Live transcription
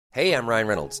Hey, I'm Ryan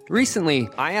Reynolds. Recently,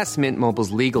 I asked Mint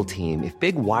Mobile's legal team if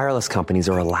big wireless companies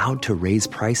are allowed to raise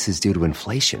prices due to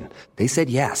inflation. They said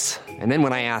yes. And then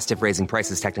when I asked if raising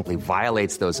prices technically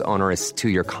violates those onerous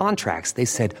two-year contracts, they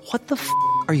said, "What the f***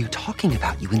 are you talking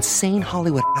about, you insane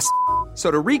Hollywood ass?"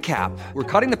 So to recap,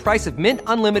 we're cutting the price of Mint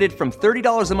Unlimited from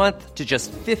 $30 a month to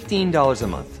just $15 a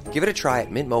month. Give it a try at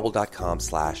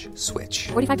mintmobile.com/switch.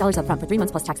 $45 up front for 3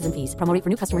 months plus taxes and fees. Promo rate for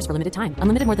new customers for limited time.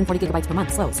 Unlimited more than 40 gigabytes per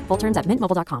month. Slows full terms at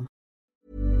mintmobile.com.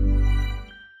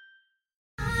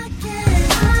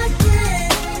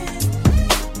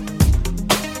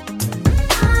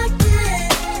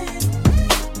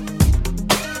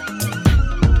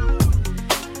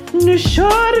 Nu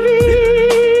kör vi!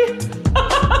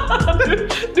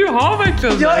 Du har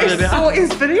verkligen... Jag är så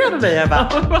inspirerad av dig,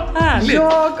 Eva. Vad härligt.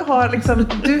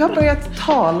 Du har börjat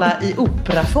tala i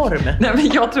operaform. Nej, men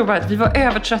jag tror bara att vi var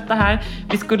övertrötta här.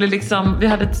 Vi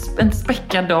hade en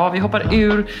späckad dag. Vi hoppar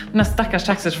ur. Den här stackars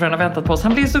taxichauffören har väntat på oss.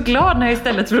 Han blir så glad när jag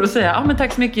istället för att säga men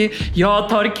tack så mycket, jag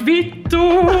tar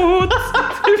kvittot.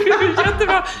 Det blir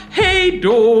jättebra. Hej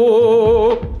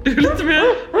då. Du är lite mer,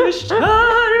 nu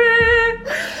kör vi.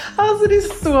 Alltså det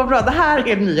är så bra. Det här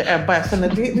är nya Ebba. Jag känner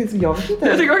jag vet inte.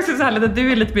 Jag tycker också så här att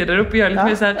du är lite mer där uppe och jag är lite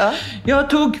mer så här. Jag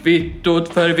tog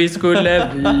kvittot för vi skulle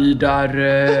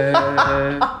vidare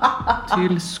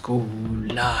till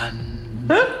skolan.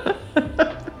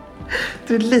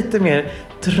 Du är lite mer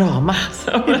drama.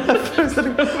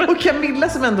 Och Camilla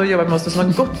som ändå jobbar med oss, som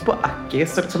har gått på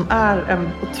Akis och som är en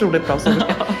otroligt bra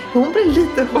sångerska. Hon blir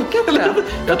lite chockad.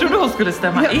 Jag trodde hon skulle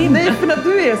stämma in. Nej, för när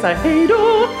du är så här, hej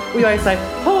då. Och jag är så här,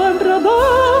 ha en bra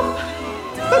dag.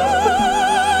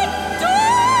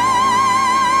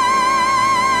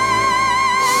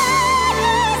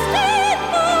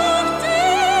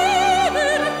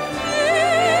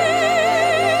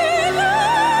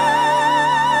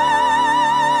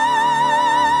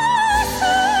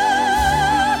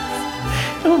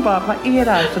 Bara, vad är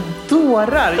det här för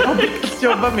dårar jag lyckas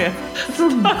jobba med?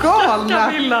 Så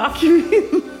galna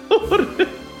kvinnor.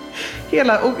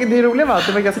 Och det roliga var att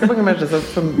det var ganska många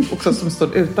människor som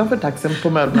stod utanför taxin på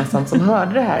Möllmässan som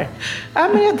hörde det här.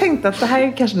 Men jag tänkte att det här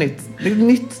är kanske ett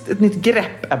nytt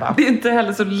grepp, Ebba. Det är inte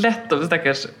heller så lätt av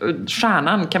stackars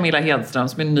stjärnan Camilla Hedström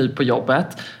som är ny på jobbet.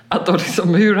 Att då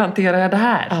liksom, hur hanterar jag det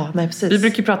här? Ja, nej, precis. Vi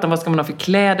brukar ju prata om vad ska man ha för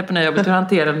kläder på jobbet. Hur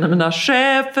hanterar jag när mina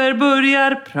chefer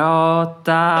börjar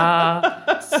prata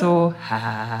så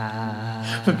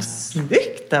här?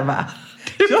 Snyggt, Ebba.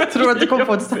 Jag tror att du kommer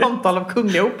få ett samtal av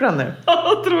Kungliga Operan nu.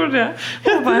 Jag tror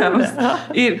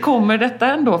det. Kommer detta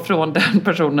ändå från den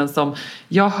personen som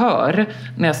jag hör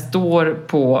när jag står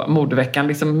på modeveckan?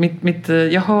 Liksom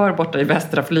jag hör borta i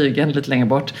Västra Flygen lite längre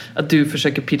bort att du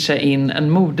försöker pitcha in en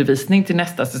modevisning till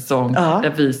nästa säsong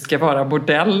där vi ska vara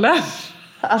modeller.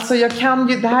 Alltså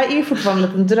det här är fortfarande en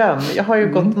liten dröm. Jag har ju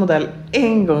gått modell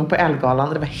en gång på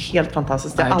Ellegalan. Det var helt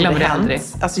fantastiskt. Det har aldrig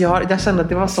hänt. Alltså jag kände att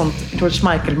det var sånt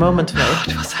George Michael moment för mig.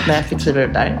 Det var så när jag fick kliva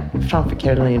ut där. Framför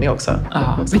Caroline också.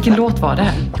 Vilken låt var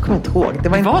det? Jag kommer inte ihåg. Det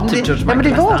var typ George Michael.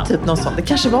 Men det var typ någon sån. Det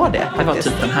kanske var det. Det var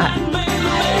typ den här.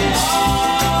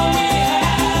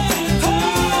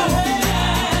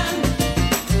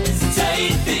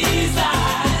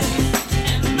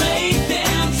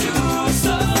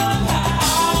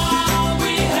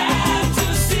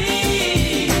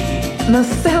 Men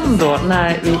sen då,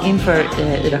 när vi inför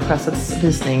Ida Sjöstedts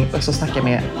visning och så snackar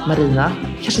med Marina,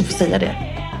 kanske inte får säga det.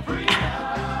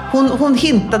 Hon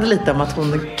hintade lite om att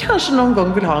hon kanske någon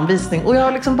gång vill ha en visning. Och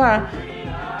jag liksom bara...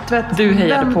 Du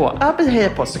hejade på. Ja, vi hejar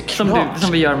på såklart.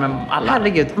 Som vi gör med alla.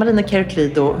 Herregud, Marina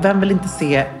Keruklido, vem vill inte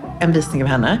se en visning av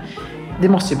henne? Det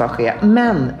måste ju bara ske.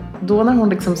 Men då när hon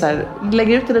liksom så här,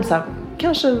 lägger ut det lite så här,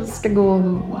 kanske ska gå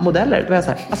modeller. Då är jag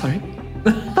så här, vad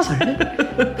sa du?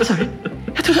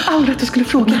 Jag trodde aldrig att du skulle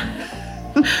fråga.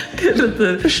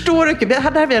 Förstår du inte? Där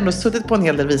har vi ändå suttit på en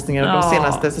hel del visningar de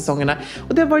senaste säsongerna.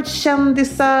 Och det har varit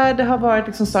kändisar, det har varit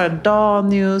liksom Sara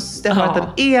Danius, det har varit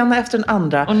den ena efter den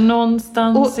andra. Och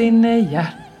någonstans inne i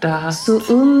hjärtat så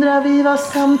undrar vi vad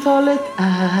samtalet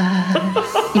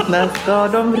är. När ska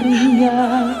de ringa?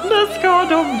 När ska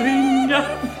de ringa?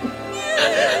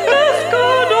 När ska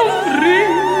de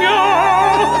ringa?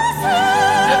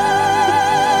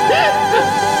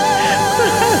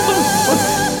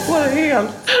 Vad helt.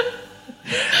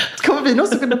 Kommer vi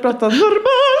någonsin kunna prata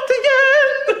normalt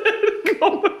igen?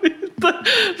 Kommer vi inte.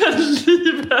 Men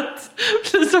livet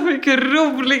blir så mycket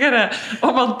roligare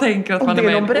om man tänker att man är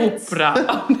med i en opera.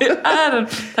 Om det är en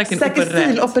säkert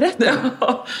stiloperett.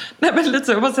 Ja. Nej, men lite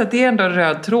så. Jag måste säga att det är ändå en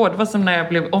röd tråd. Det var som när jag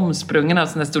blev omsprungen av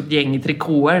sådana stort gäng i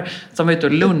trikåer som var ute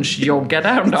och lunchjoggade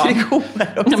häromdagen. Trikåer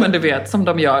också. Ja, men du vet, som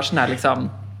de gör såna här liksom...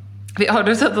 Har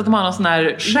du sett att de har någon sån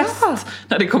här gest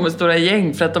när det kommer stora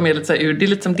gäng för att de är lite så här, det är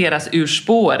lite som deras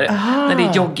urspår när det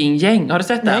är jogginggäng. Har du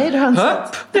sett det? Nej, det har jag inte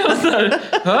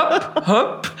sett.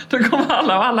 Hopp. Då kommer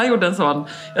alla gjorde en sån.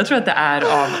 Jag tror att det är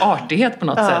av artighet på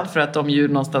något sätt för att de ju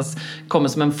någonstans kommer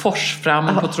som en fors fram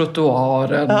på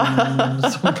trottoaren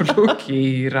som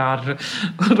blockerar.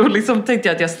 Och då liksom tänkte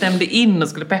jag att jag stämde in och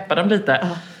skulle peppa dem lite.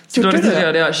 Så då liksom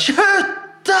gör jag kötta!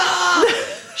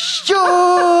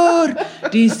 Kör!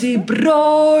 Det ser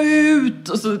bra ut!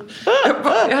 Och så,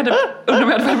 jag hade, undrar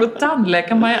om jag hade varit på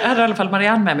tandläkaren. Jag hade i alla fall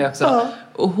Marianne med mig också.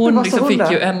 Och hon liksom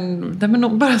fick ju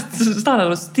hon bara stannade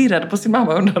och stirrade på sin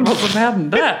mamma och undrade vad som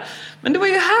hände. Men det var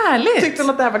ju härligt. Tyckte hon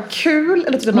att det här var kul?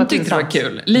 Eller hon tyckte det var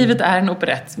kul. Livet är en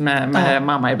operett med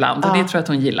mamma ibland. Och det tror jag att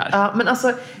hon gillar. Ja, men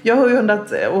alltså, jag har ju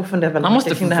undrat och funderat väldigt man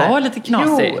måste få vara lite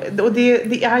knasig. Jo, och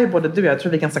det är ju både du och jag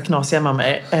tror vi är ganska knasiga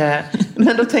mammor.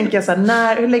 Men då tänker jag så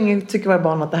här, hur länge tycker våra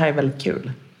barn att det här är väldigt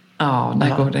kul? Ja,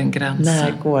 när går den gränsen?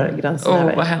 När går gränsen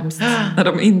över? Vad hemskt. När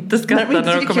de inte skrattar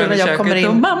när de kommer över köket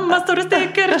och mamma står och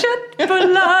steker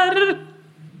köttbullar.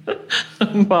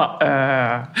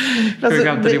 Bara, alltså,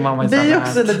 vi är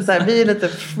också lite så här, vi är lite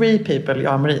free people,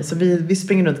 jag och Marie. Så vi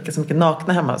springer runt ganska mycket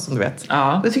nakna hemma, som du vet.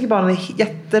 Ja. Och jag tycker bara det är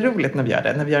jätteroligt när vi gör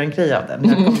det. När vi gör en grej av det.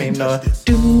 När jag kommer in och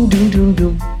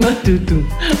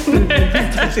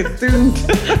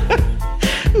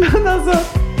men alltså,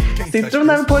 sitter de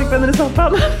där med pojkvännen i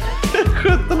soffan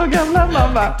 17 år gamla,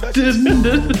 man bara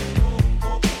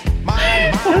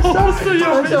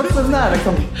jag kör också nära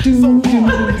kom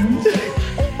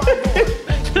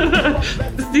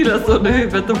stirrar så under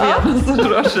huvudet och benen som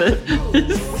rör sig i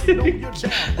synk.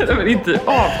 Det var inte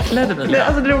avklädd mig.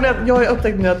 Alltså det roliga är att jag har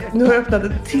upptäckt nu att nu har jag öppnat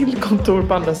ett till kontor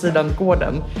på andra sidan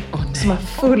gården som har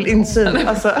full insyn.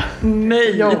 Alltså,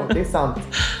 nej. Jo, det är sant.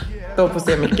 De får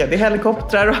se mycket. Det är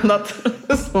helikoptrar och annat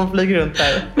som flyger runt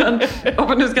där. Men om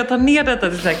vi nu ska ta ner detta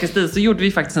till säker stil så gjorde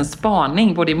vi faktiskt en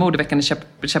spaning både i modeveckan i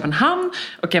Köpenhamn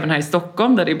och även här i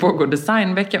Stockholm där det pågår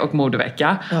designvecka och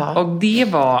modevecka. Ja. Och det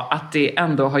var att det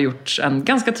ändå har gjorts en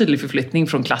ganska tydlig förflyttning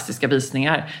från klassiska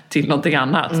visningar till någonting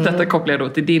annat. Detta kopplar jag då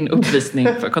till din uppvisning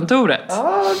för kontoret.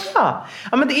 Ja,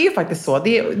 men det är ju faktiskt så.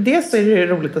 Dels så är det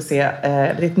roligt att se, det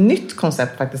är ett nytt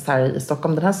koncept faktiskt här i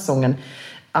Stockholm den här säsongen,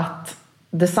 att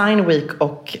Design Week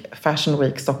och Fashion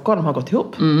Week Stockholm har gått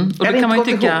ihop. Och det kan man ju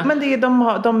tycka... Ihop, men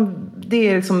det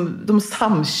är liksom, de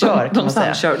samkör, kan man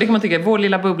säga. Det kan man tycka. Vår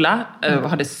lilla bubbla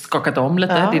har det skakat om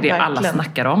lite. Ja, det är det verkligen alla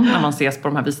snackar om när man ses på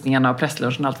de här visningarna och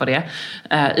presslunchen och allt vad det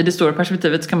är. I det stora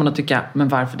perspektivet så kan man nog tycka, men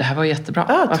varför? Det här var jättebra.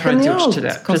 Varför har det inte gjorts till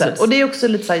det? Precis. Och det är också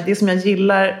lite så här, det som jag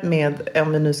gillar med,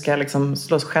 om vi nu ska liksom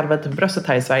slå oss själva till bröstet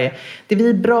här i Sverige. Det vi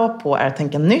är bra på är att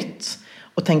tänka nytt.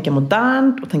 Och tänka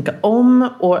modernt och tänka om.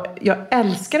 Och jag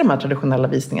älskar de här traditionella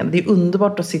visningarna. Det är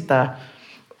underbart att sitta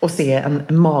och se en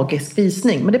magisk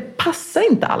visning. Men det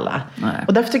passar inte alla. Nej.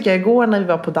 Och därför tycker jag igår när vi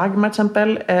var på Dagmar till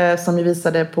exempel. Som vi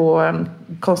visade på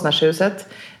Konstnärshuset.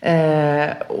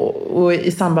 Och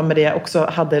i samband med det också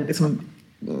hade liksom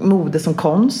mode som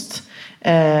konst.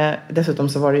 Dessutom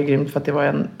så var det ju grymt för att det var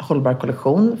en hållbar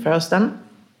kollektion för hösten.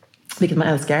 Vilket man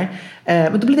älskar.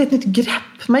 Men då blev det ett nytt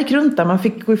grepp. Man gick runt där. Man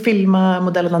fick gå och filma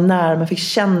modellerna när. Man fick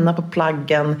känna på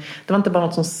plaggen. Det var inte bara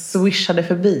något som swishade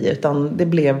förbi. Utan det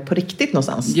blev på riktigt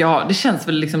någonstans. Ja, det känns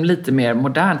väl liksom lite mer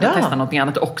modernt att testa något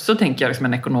annat. Också tänker jag liksom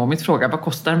en ekonomisk fråga. Vad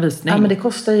kostar en visning? Ja, men det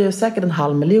kostar ju säkert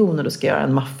 500 000 när du ska göra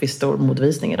en maffig stor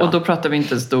modevisning idag. Och då pratar vi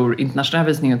inte en stor internationell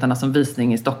visning utan alltså en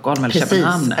visning i Stockholm eller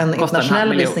Köpenhamn. Precis, en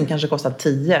internationell visning kanske kostar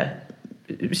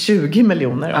 20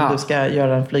 miljoner om du ska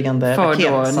göra en flygande för raket.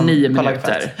 För då 9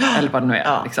 minuter, eller vad det nu är.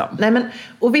 Ja. Liksom. Nej, men,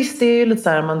 och visst, det är ju lite så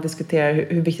här man diskuterar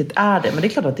hur viktigt är det. Men det är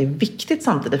klart att det är viktigt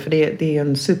samtidigt. För det är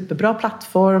en superbra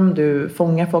plattform. Du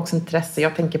fångar folks intresse.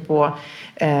 Jag tänker på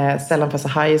Stellan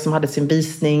Pasahai som hade sin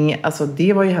visning. Alltså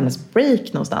det var ju hennes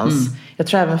break någonstans. Jag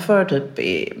tror även för typ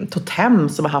Totem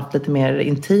som har haft lite mer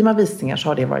intima visningar så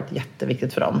har det varit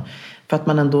jätteviktigt för dem. För att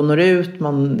man ändå når ut.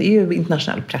 Det är ju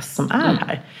internationell press som är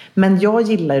här. Men jag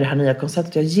gillar ju det här nya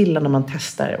konceptet. Jag gillar när man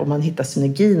testar och man hittar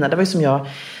synergierna. Det var ju som jag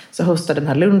så hostade den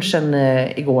här lunchen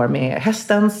igår med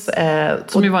Hästens.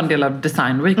 Som ju var en del av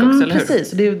Design Week också, eller hur?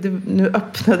 Precis. Nu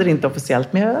öppnade det inte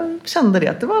officiellt. Men jag kände det.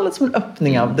 Att det var lite som en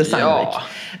öppning av Design Week.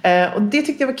 Och det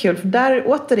tyckte jag var kul. För där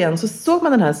återigen så såg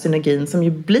man den här synergin som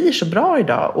ju blir så bra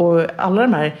idag. Och alla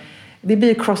de här... Det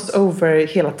blir crossover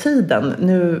hela tiden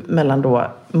nu mellan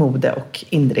då mode och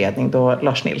inredning. Då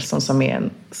Lars Nilsson som är en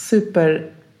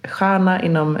superstjärna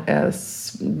inom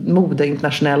mode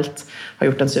internationellt har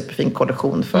gjort en superfin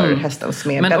kollektion för Hästens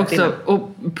med men också, och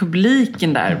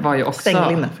publiken där var ju också...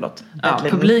 Sänglinne, förlåt. Ja,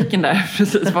 publiken där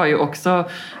precis var ju också...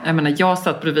 Jag menar, jag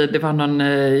satt bredvid, det var någon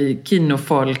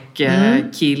kinofolk,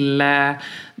 kille...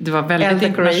 Det var väldigt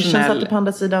internationell. Satt på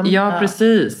andra sidan. Ja,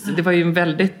 precis. Det var ju en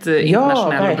väldigt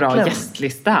internationell och bra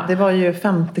gästlista. Det var ju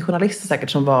 50 journalister säkert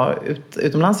som var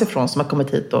utomlands ifrån som har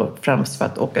kommit hit och främst för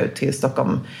att åka ut till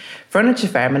Stockholm Furniture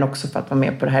Fair, men också för att vara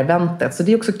med på det här eventet. Så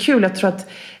det är också kul. Jag tror att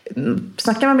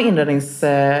snackar man med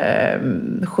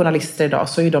inredningsjournalister idag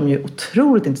så är de ju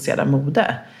otroligt intresserade av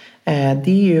mode.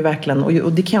 Det är ju verkligen,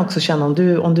 och det kan jag också känna om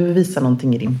du visar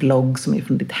någonting i din blogg som är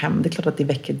från ditt hem, det är klart att det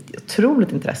väcker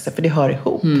otroligt intresse för det hör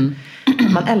ihop.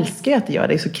 Man älskar ju att det gör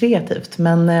det, är så kreativt,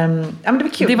 men det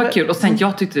var kul. Det var kul, och sen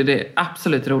jag tyckte det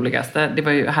absolut roligaste, det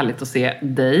var ju härligt att se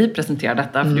dig presentera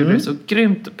detta, för du gjorde det så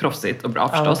grymt proffsigt och bra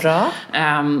förstås. Bra.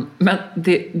 Men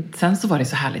sen så var det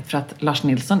så härligt för att Lars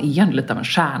Nilsson är ändå lite av en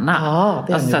stjärna.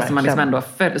 Det är alltså så som man liksom ändå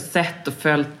har sett och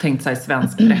tänkt sig i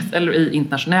svensk press eller i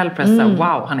internationell press,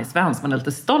 wow, han är svensk, man är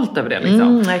lite stolt över det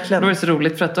liksom. Då var det så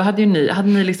roligt för att då hade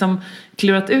ni liksom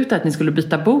klurat ut att ni skulle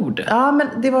byta bord. Ja, men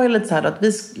det var ju lite så här att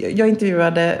jag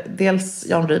intervjuade dels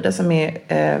Jan Ryde som är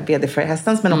vd för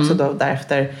Hästens, men också då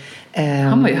därefter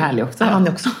han var ju härlig också. Han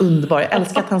är också underbar. Jag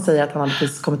älskar att han säger att han hade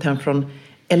precis kommit hem från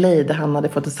LA där han hade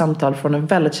fått ett samtal från en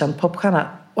väldigt känd popstjärna,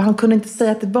 och han kunde inte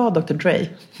säga att det var Dr. Dre.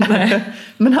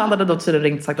 Men han hade då tydligen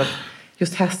ringt och sagt att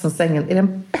just Hästensängen är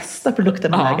den bästa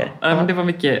produkten han äger. Ja, men det var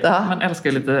mycket, man älskar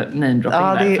ju lite name-dropping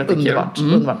där. Det är underbart.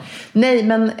 Nej,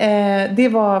 men det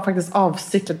var faktiskt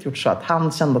avsiktligt gjort så att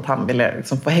han kände att han ville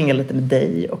liksom få hänga lite med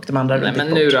dig och de andra. Nej, men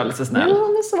nu är du alldeles så snäll. Ja,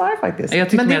 men så var det faktiskt. Jag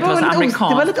tyckte att det var så amerikanskt,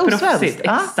 det var lite osvenskt.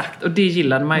 Exakt, och det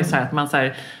gillade man ju så här att man så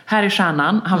här är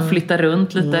stjärnan, han flyttar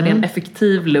runt lite, det är en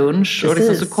effektiv lunch. Precis. Och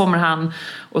liksom så kommer han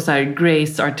och så här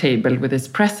grace our table with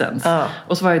his presence.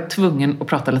 Och så var jag tvungen att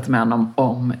prata lite med honom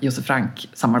om Josef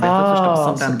Frank-samarbetet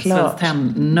förstås, som den Svenskt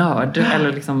Tenn-nörd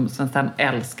eller liksom Svenskt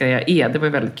Tenn-älskare jag är. Det var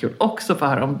ju väldigt kul också för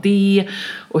att höra om det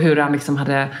och hur han liksom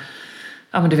hade...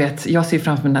 Ja, men du vet, jag ser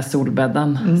framför den här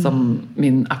solbädden som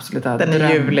min absoluta dröm. Den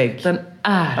är ljuvlig. Den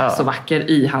är så vacker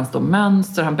i hans då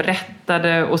mönster. Han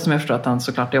berättade, och som jag förstår att han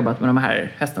såklart har jobbat med de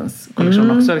här Hästens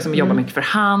kollektion också. Liksom jobbar mycket för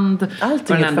hand.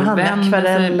 Allting är för hand,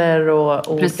 akvareller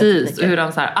och precis, och hur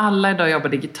han så här, alla idag jobbar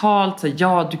digitalt. Så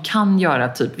ja, du kan göra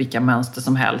typ vilka mönster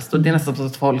som helst. Och det är nästan så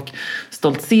att folk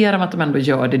stoltserar med att de ändå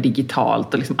gör det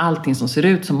digitalt. Och liksom allting som ser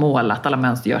ut som målat, alla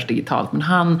mönster görs digitalt. Men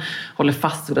han håller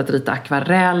fast vid att rita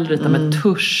akvarell, rita med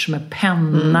tusch, med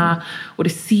penna. Och det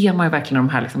ser man ju verkligen i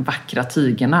de här liksom vackra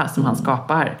tygerna som han skapar.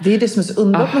 Det är det som är så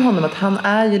underbart med honom, att han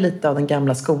är ju lite av den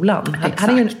gamla skolan. Han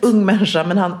är ju en ung människa,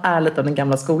 men han är lite av den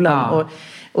gamla skolan.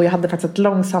 Och jag hade faktiskt ett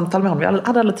långt samtal med honom. Jag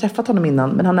hade aldrig träffat honom innan,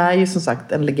 men han är ju som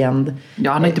sagt en legend.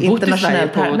 Ja, han har inte bott i Sverige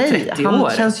på 30 år. Han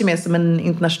känns ju mer som en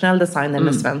internationell designer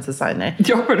eller svensk designer.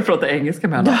 Jag började prata engelska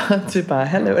med honom. Ja, typ bara,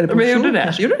 hello. Är det på men jag gjorde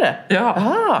det. Gjorde det?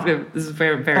 Ja. It was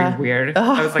very, very weird. I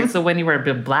was like, so when you were a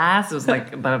bit blast, it was like,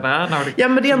 ja,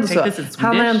 men det är ändå så.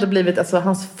 Han har ändå blivit, alltså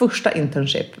hans första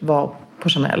internship var på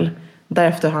Chanel.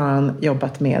 Därefter har han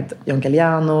jobbat med John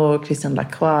Galliano, Christian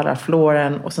Lacroix, Ralph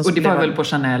Lauren. Och det var väl på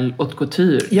Chanel Haute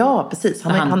Couture? Ja, precis.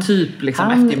 Han typ liksom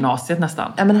efter gymnasiet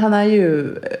nästan. Ja, men han är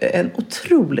ju en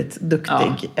otroligt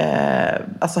duktig.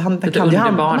 Alltså han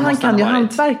kan ju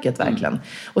hantverket verkligen.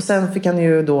 Och sen fick han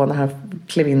ju då, när han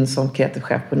klev in som kreativ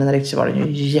chef på Nina Ricci, var det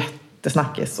ju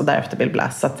jättesnackis. Och därefter Bill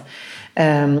Blass. Så att,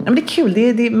 men det är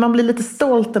kul, man blir lite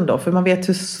stolt ändå, för man vet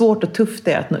hur svårt och tufft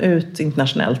det är att nå ut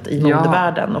internationellt i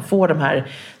modevärlden och få de här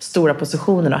stora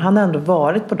positionerna. Han har ändå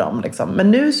varit på dem liksom.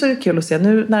 Men nu så är det kul att se,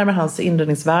 nu närmar han sig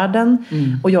inredningsvärlden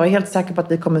och jag är helt säker på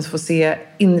att vi kommer att få se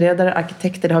inredare,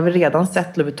 arkitekter. Det har vi redan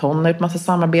sett. Louis Vuitton har gjort massa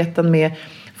samarbeten med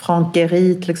Frank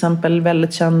Gehry till exempel,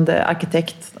 väldigt känd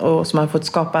arkitekt, och som har fått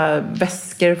skapa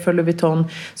väskor för Louis Vuitton.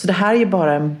 Så det här är ju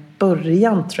bara en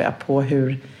början, tror jag, på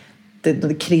hur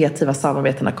de kreativa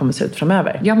samarbetena kommer se ut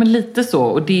framöver. Ja, men lite så.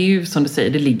 Och det är ju som du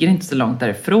säger, det ligger inte så långt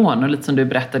därifrån. Och lite som du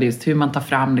berättade, just hur man tar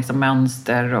fram liksom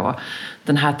mönster och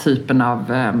den här typen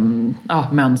av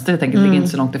mönster helt enkelt ligger inte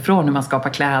så långt ifrån hur man skapar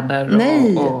kläder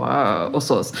och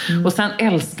så. Och sen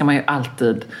älskar man ju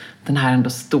alltid den här ändå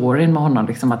storyn med honom,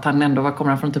 liksom, att han ändå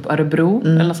kommer från typ Örebro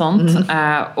eller sånt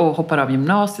och hoppar av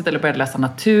gymnasiet eller börjar läsa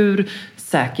natur,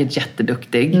 säkert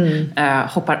jätteduktig,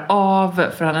 hoppar av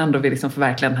för han ändå vill liksom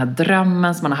förverkliga den här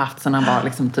drömmen som han har haft sedan han var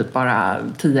liksom typ bara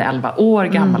 10-11 år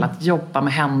gammal, att jobba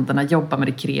med händerna, jobba med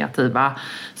det kreativa,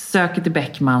 söker till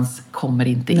Beckmans, kommer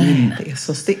inte in.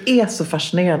 Det är så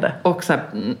fascinerande. Och så här,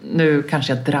 nu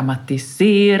kanske jag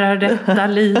dramatiserar detta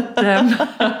lite.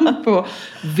 På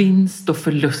vinst och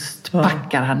förlust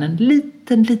packar han en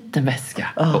liten väska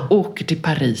och åker till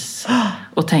Paris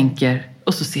och tänker,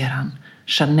 och så ser han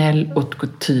Chanel Haute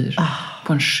Couture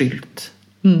på en skylt.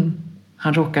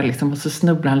 Han råkar liksom, och så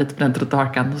snubblar han lite på den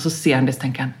trottoarkanten och så ser han det, så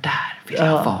tänker han, där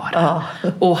vilja vara.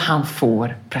 Och han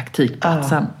får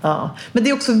praktikplatsen. Men det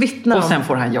är också vittnar om... Och sen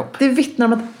får han jobb. Det vittnar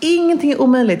om att ingenting är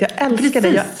omöjligt. Jag älskar det.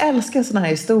 Jag älskar såna här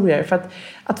historier. För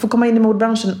att få komma in i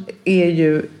modebranschen är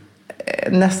ju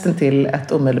nästan till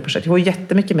ett omöjligt projekt. Jag får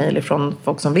jättemycket mejl från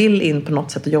folk som vill in på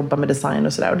något sätt och jobba med design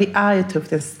och sådär. Och det är ju tufft,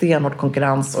 det är en stenhård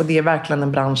konkurrens. Och det är verkligen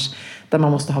en bransch där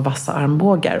man måste ha vassa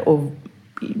armbågar och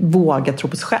våga tro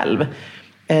på sig själv.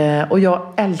 Och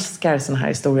jag älskar såna här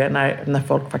historier när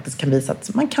folk faktiskt kan visa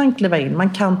att man kan kliva in, man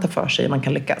kan ta för sig, man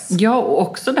kan lyckas. Ja, och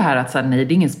också det här att säga nej,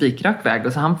 det är ingen spikrak väg.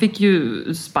 Och så han fick ju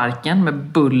sparken med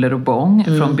buller och bång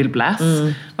från Bill Blass.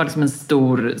 Det var liksom en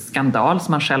stor skandal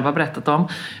som han själv har berättat om.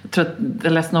 Jag tror att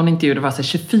jag läste någon intervju, det var så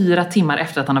 24 timmar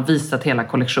efter att han har visat hela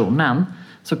kollektionen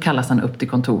så kallas han upp till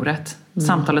kontoret.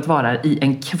 Samtalet varar i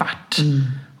en kvart.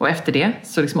 Och efter det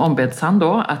så liksom ombeds han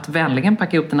då att vänligen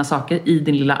packa upp dina saker i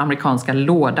din lilla amerikanska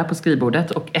låda på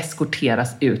skrivbordet och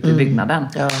eskorteras ut ur byggnaden.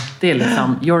 Ja. Det är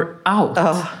liksom, you're out.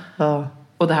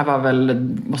 Och det här var väl,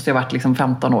 måste ha varit liksom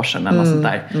 15 år sedan eller något sånt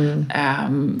där.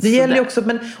 Det gäller ju också,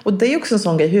 och det är också en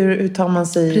sån grej, hur tar man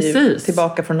sig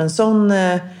tillbaka från en sån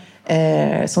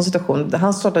situation.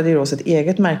 Han startade ju då sitt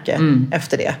eget märke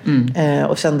efter det.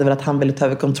 Och kände väl att han ville ta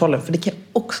över kontrollen. För det kan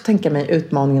jag också tänka mig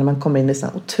utmaningen när man kommer in i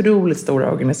sådana otroligt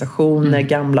stora organisationer,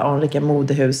 gamla anrika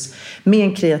modehus med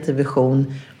en kreativ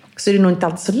vision. Så är det nog inte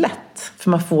alltid så lätt. För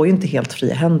man får ju inte helt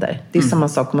fria händer. Det är samma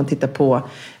sak om man tittar på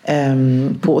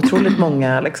otroligt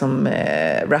många liksom,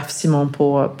 Raf Simon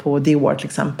på Dior till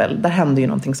exempel. Där hände ju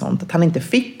någonting sånt. Att han inte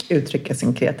fick uttrycka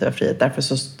sin kreativa frihet. Därför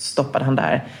så stoppade han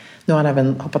där. Nu har han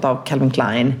även hoppat av Calvin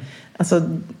Klein. Alltså,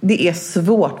 det är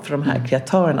svårt för de här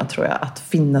kreatörerna, tror jag, att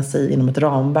finna sig inom ett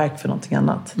ramverk för någonting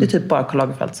annat. Det är typ bara Karl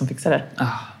Lagerfeld som fixar det.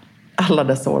 Alla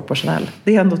dessa år på Chanel.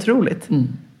 Det är ändå otroligt.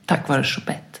 Tack vare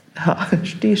Chopette. Ja,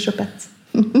 det är Chopette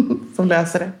som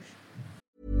löser det.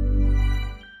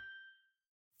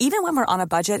 Even when we're on a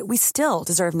budget, we still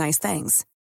deserve nice things.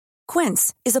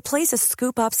 Quince is a place to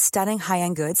scoop up stunning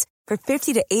high-end goods for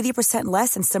 50 to 80%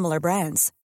 less than similar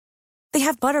brands. They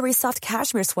have buttery soft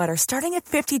cashmere sweaters starting at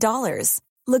 $50,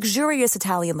 luxurious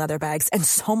Italian leather bags, and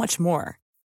so much more.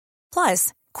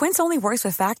 Plus, Quince only works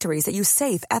with factories that use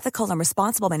safe, ethical, and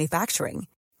responsible manufacturing.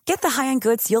 Get the high-end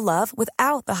goods you'll love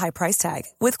without the high price tag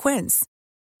with Quince.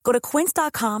 Go to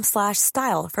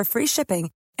quince.com/style for free shipping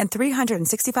and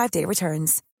 365-day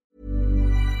returns.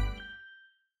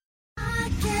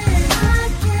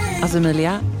 Alltså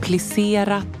Emilia,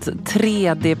 plisserat,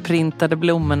 3D-printade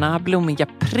blommorna, blommiga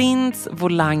prints,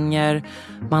 volanger.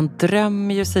 Man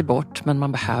drömmer ju sig bort, men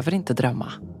man behöver inte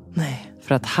drömma. Nej.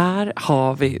 För att här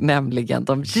har vi nämligen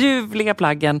de ljuvliga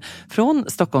plaggen från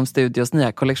Stockholm Studios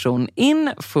nya kollektion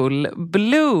In Full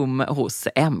Bloom hos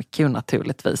MQ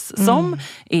naturligtvis. Som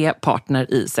är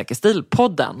partner i Säker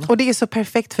Stil-podden. Och det är så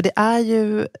perfekt för det är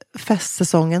ju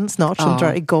festsäsongen snart som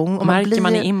drar igång. Och märker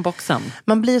man i inboxen.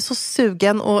 Man blir så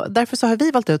sugen och därför så har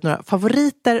vi valt ut några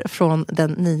favoriter från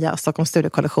den nya Stockholm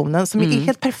Studio-kollektionen som är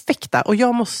helt perfekta. Och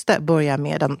jag måste börja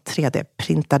med den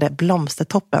 3D-printade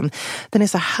blomstertoppen. Den är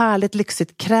så härligt lyxigt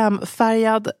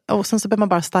krämfärgad och sen så behöver man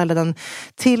bara styla den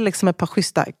till liksom ett par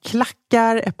schyssta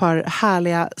klackar, ett par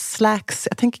härliga slacks.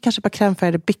 Jag tänker kanske på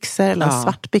krämfärgade byxor eller en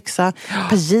svart byxa, ett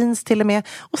par jeans till och med.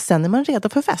 Och sen är man redo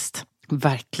för fest.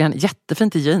 Verkligen,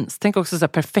 jättefint i jeans. Tänk också så här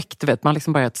perfekt, du vet, man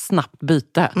liksom bara gör ett snabbt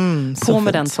byte. På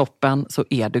med den toppen så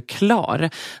är du klar.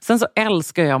 Sen så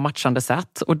älskar jag matchande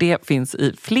set och det finns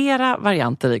i flera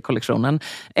varianter i kollektionen.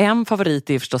 En favorit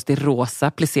är förstås det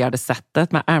rosa plisserade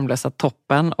setet med ärmlösa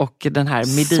toppen och den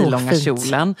här midilånga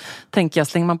kjolen. Tänker jag,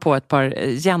 slänger man på ett par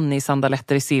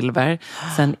Jenny-sandaletter i silver.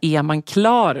 Sen är man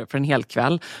klar för en hel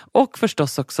kväll. Och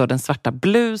förstås också den svarta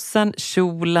blusen,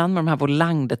 kjolen med de här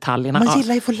volangdetaljerna. Man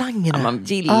gillar ju volangerna. Man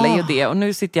gillar ju det. Och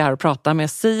nu sitter jag här och pratar, men jag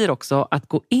säger också att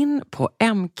gå in på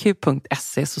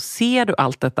mq.se så ser du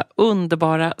allt detta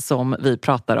underbara som vi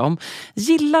pratar om.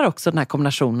 Gillar också den här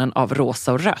kombinationen av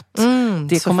rosa och rött.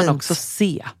 Det kommer man också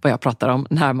se vad jag pratar om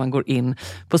när man går in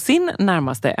på sin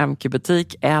närmaste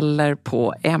MQ-butik eller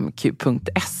på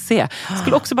mq.se.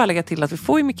 Skulle också bara lägga till att vi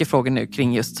får ju mycket frågor nu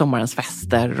kring just sommarens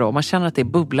fester och man känner att det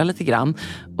bubblar lite grann.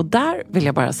 Och där vill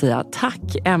jag bara säga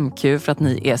tack MQ för att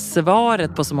ni är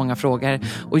svaret på så många frågor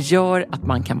och gör att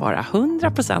man kan vara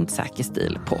 100% säker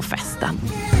stil på festen.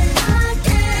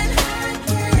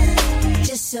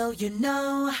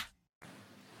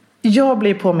 Jag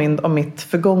blir påmind om mitt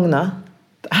förgångna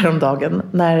häromdagen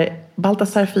när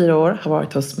Baltasar 4 år har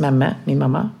varit hos Memme, min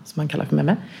mamma som han kallar för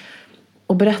Memme,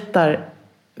 och berättar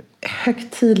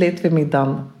högtidligt vid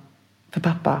middagen för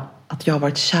pappa att jag har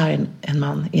varit kär i en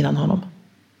man innan honom.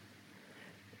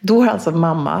 Då har alltså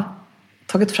mamma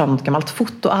tagit fram ett gammalt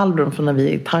fotoalbum från när vi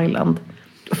är i Thailand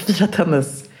och firat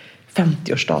hennes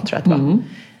 50-årsdag tror jag att det var.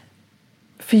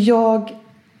 För jag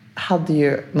hade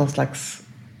ju någon slags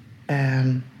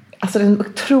alltså den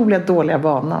otroliga dåliga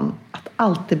vanan att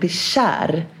alltid bli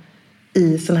kär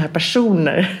i såna här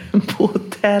personer på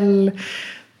hotell.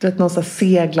 Du vet, någon sån här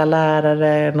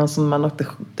seglarlärare, någon som man åkte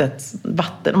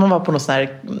vatten. Man var på någon sån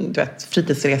här, du vet,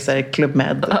 fritidsresor, Club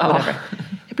Med.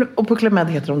 Och på Club Med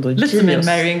heter de då lite Gios. som en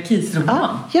Marian Keys-roman. Ja,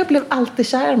 jag blev alltid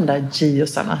kär i de där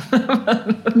Giosarna.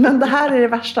 Men det här är det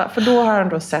värsta. För då har han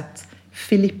då sett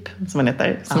Philippe, som han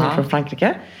heter, som är från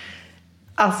Frankrike.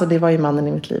 Alltså, det var ju mannen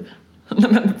i mitt liv.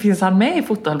 Men finns han med i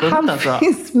fotoalbumet? Han alltså?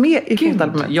 finns med i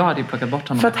fotoalbumet. Jag hade ju plockat bort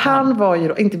honom. För att han var ju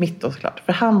då, inte mitt då såklart,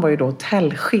 för han var ju då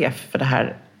hotellchef för det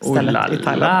här stället i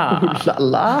Thailand.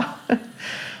 Olala.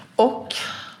 Och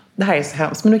det här är så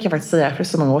hemskt, men nu kan jag faktiskt säga det för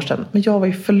så många år sedan. Men jag var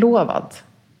ju förlovad.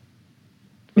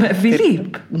 Med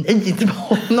Philippe? Nej, inte med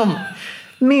honom.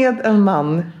 Med en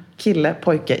man, kille,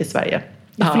 pojke i Sverige.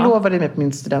 Jag förlovade mig på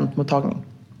min studentmottagning.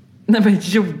 Nej, men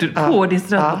gjorde du på din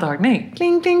studentmottagning?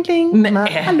 Kling, kling, kling.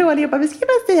 Nej. Hallå allihopa, vi ska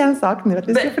bara säga en sak nu. Att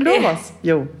vi ska förlova oss.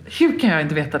 Jo. Hur kan jag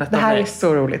inte veta detta? Det här är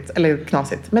så roligt. Eller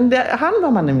knasigt. Men han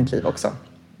var mannen i mitt liv också.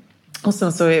 Och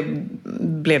sen så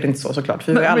blev det inte så såklart.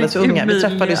 För vi var alldeles unga. Vi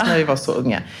träffades när vi var så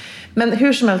unga. Men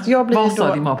hur som helst, jag blir Vad då...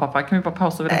 sa din mamma och pappa? Kan vi bara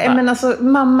pausa vid detta? Men alltså,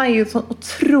 mamma är ju en sån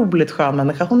otroligt skön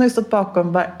människa. Hon har ju stått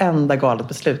bakom varenda galet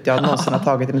beslut jag någonsin har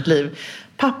tagit i mitt liv.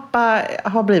 Pappa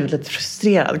har blivit lite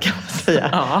frustrerad, kan man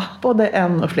säga. Både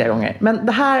en och flera gånger. Men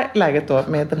det här läget då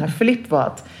med den här Philippe var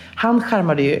att han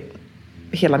skärmade ju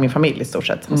hela min familj i stort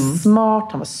sett. Han var smart,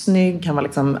 han var snygg,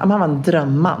 han var en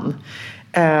drömman.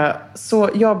 Så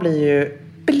jag blir ju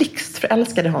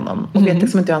blixtförälskad i honom och vet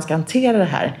liksom inte hur han ska hantera det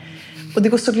här. Och det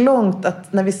går så långt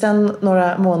att när vi sen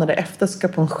några månader efter ska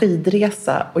på en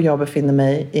skidresa och jag befinner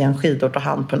mig i en skidort och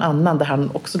han på en annan där han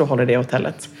också då håller det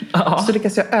hotellet. Så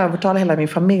lyckas jag övertala hela min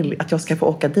familj att jag ska få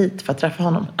åka dit för att träffa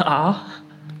honom. Ja.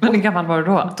 Men hur gammal var du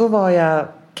då? Då var jag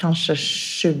kanske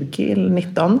 20 eller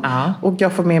 19. Och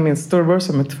jag får med min storbror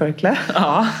som ett förkläde.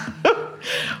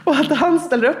 Och att han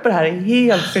ställer upp på det här är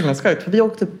helt sinnessjukt. För vi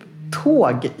åkte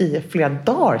tåg i flera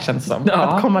dagar, känns det som,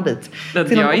 att komma dit.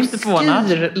 Till jag är inte förvånad.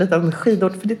 Liten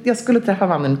skidort. För jag skulle träffa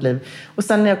mannen i mitt liv. Och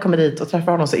sen när jag kommer dit och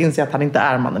träffar honom så inser jag att han inte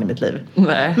är mannen i mitt liv.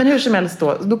 Nej. Men hur som helst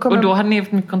då kommer... Och då hade ni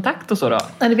haft mycket kontakt och så då?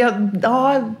 Nej, vi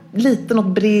har lite något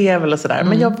brev eller sådär.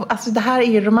 Men det här är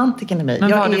ju romantiken i mig.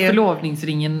 Men var det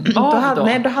förlovningsringen då?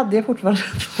 Nej, då hade jag fortfarande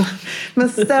Men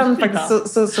sen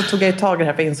faktiskt så tog jag tag i det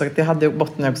här för jag insåg att jag hade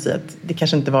bottnat också i att det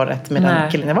kanske inte var rätt med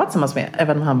den killen jag var tillsammans med.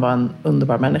 Även om han var en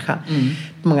underbar människa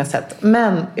på många sätt.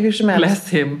 Men hur som helst... Bless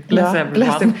him.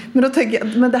 Bless him. Men då tänker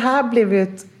jag, men det här blev ju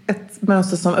ett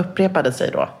mönster som upprepade sig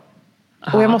då.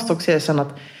 Och jag måste också erkänna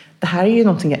att det här är ju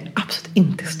någonting jag absolut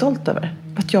inte är stolt över.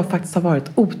 Att jag faktiskt har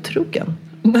varit otrogen.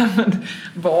 Nej, men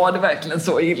var det verkligen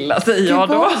så illa, säger jag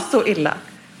då? Det var så illa.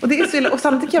 Och det är så illa. Och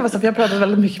samtidigt kan jag vara så, för jag pratade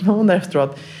väldigt mycket med hon där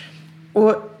efteråt.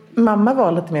 Och mamma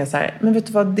var lite mer så här, men vet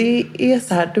du vad, det är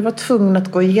så här, du var tvungen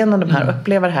att gå igenom de här,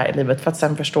 uppleva det här i livet för att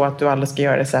sen förstå att du aldrig ska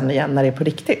göra det sen igen när det är på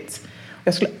riktigt. Och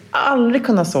jag skulle aldrig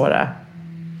kunna såra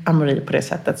Amaury på det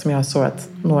sättet som jag har sårat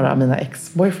några av mina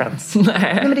ex-boyfriends.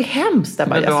 Nej, men det är hemskt.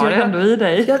 Men du har det ändå i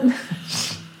dig.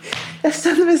 Jag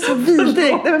känner mig så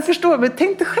vidrig. Nej, men förstår du,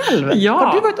 tänk dig själv. Ja.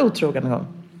 Har du varit otrogen någon gång?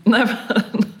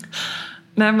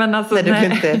 Nej, men alltså... Nej, du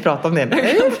vill inte prata om det. Nej,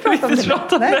 jag vill inte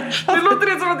prata om det. Nu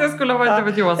låter det som att jag skulle ha varit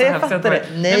över Johan så hemskt.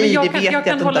 Nej, jag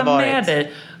kan hålla med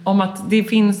dig om att det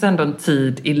finns ändå en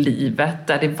tid i livet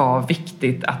där det var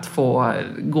viktigt att få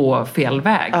gå fel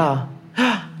väg.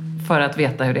 För att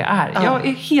veta hur det är. Jag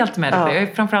är helt med dig. Jag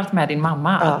är framförallt med din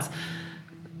mamma. Att,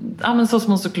 men så som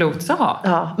hon så klokt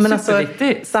sa. Men alltså,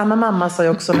 samma mamma sa ju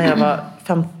också när jag var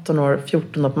 14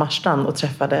 år på Marstrand och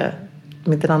träffade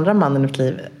med den andra mannen i mitt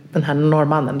liv. Den här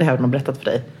norrmannen, det har jag berättat för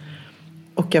dig.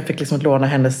 Och jag fick liksom låna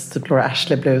hennes typ Laura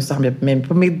Ashley-blus och han bjöd mig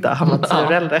på middag. Han var 10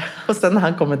 år äldre. Och sen när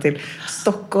han kommer till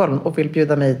Stockholm och vill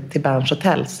bjuda mig till Berns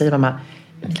hotell säger mamma,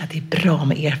 Mila, det är bra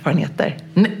med erfarenheter.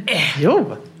 Nej.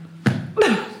 Jo.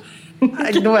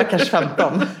 Då var jag kanske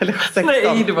 15 eller 16.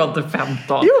 Nej, du var inte 15.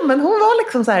 Jo, men hon var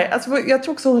liksom så här, alltså, jag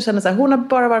tror också hon kände så här, hon har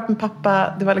bara varit med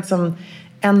pappa, det var liksom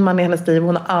en man i hennes liv,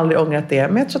 hon har aldrig ångrat det.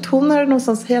 Men jag tror att hon har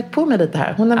någonstans hejat på mig lite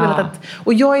här. Hon har velat att,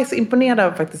 och jag är så imponerad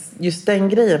av faktiskt just den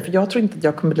grejen, för jag tror inte att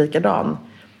jag kommer bli likadan.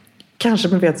 Kanske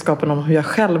med vetskapen om hur jag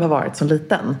själv har varit som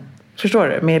liten. Förstår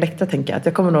du? Med Elektra tänker jag att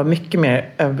jag kommer nog mycket mer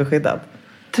överbeskyddad.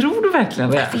 Tror du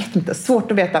verkligen det? Jag vet inte,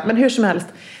 svårt att veta. Men hur som helst,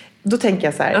 då tänker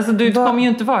jag så här. Alltså du kommer ju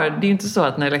inte vara, det är ju inte så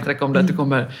att när Elektra kommer att du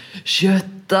kommer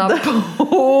kötta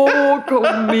på,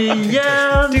 kom igen.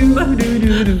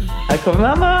 Här kommer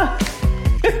mamma.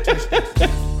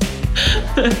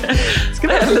 Eller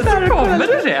så kommer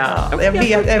det.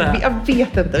 Jag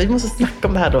vet inte. Vi måste snacka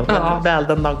om det här då när väl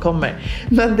den dagen kommer.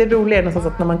 Men det roliga är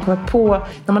någonstans att när man kommer på,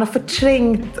 när man har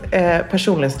förträngt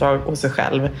personlighetsdrag hos sig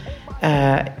själv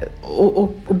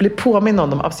och blir påminn om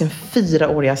dem av sin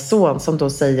 4-åriga son som då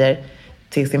säger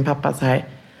till sin pappa så här: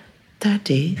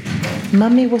 Daddy,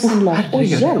 mommy was in love.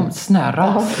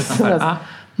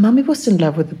 Mommy was in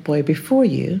love with the boy before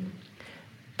you.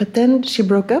 But then she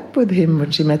broke up with him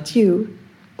when she met you.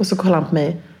 Och så kollar han på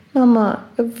mig. Mamma,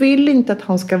 jag vill inte att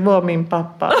han ska vara min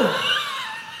pappa.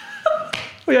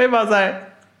 Och jag är bara så här.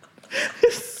 Det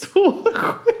är så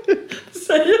sjukt.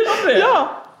 Säger han det?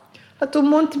 Ja. I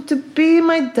don't want him to be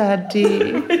my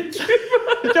daddy.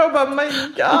 Jag bara, my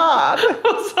God.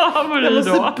 Vad sa Marie då?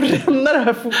 Jag måste bränna det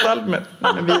här fotalbumet.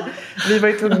 Vi var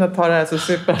ju tvungna att ta det här så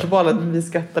superallvarligt. Men vi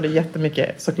skrattade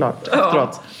jättemycket såklart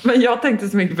efteråt. Men jag tänkte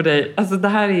så mycket på dig. Alltså det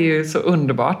här är ju så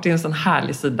underbart. Det är en sån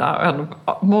härlig sida.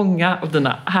 Och många av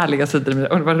dina härliga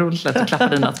sidor. Och det var roligt att klappa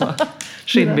dina små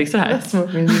skinnbyxor här.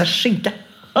 Min lilla skinka.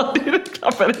 Ja, det är det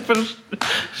klappade för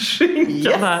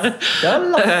skinkan här.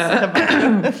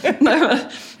 Nej, men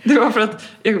det var för att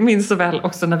jag minns så väl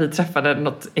också när vi träffade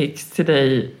något ex till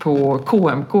dig på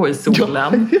KMK i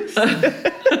solen.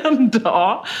 En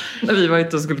dag när vi var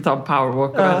ute och skulle ta en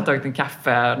powerwalk och vi hade tagit en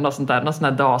kaffe. Någon sån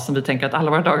här dag som vi tänker att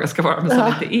alla våra dagar ska vara, men som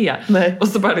inte är. Nej. Och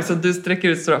så bara liksom, du sträcker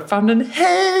ut stora famnen.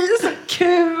 Hej, så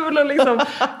kul! Och liksom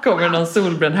kommer någon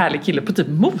solbränd härlig kille på typ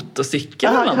motorcykel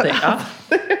eller någonting. Ja.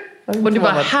 Och det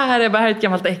var här är ett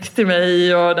gammalt ex till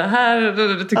mig och det här,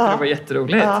 det tyckte jag var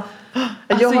jätteroligt. Ja.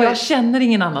 Alltså jag känner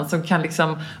ingen annan som kan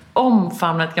liksom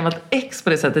omfamna ett gammalt ex på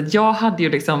det sättet. Jag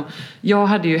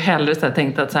hade ju hellre så här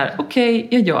tänkt att så här, okej,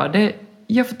 jag gör det.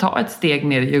 Jag får ta ett steg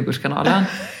ner i Djurgårdskanalen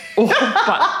och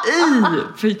hoppa i,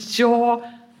 för jag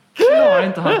klarar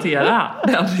inte att hantera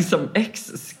den liksom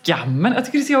ex-skammen. Jag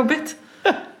tycker det är så jobbigt.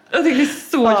 Jag tycker det är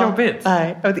så jobbigt.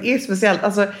 Nej, det är speciellt.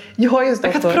 Alltså, jag kan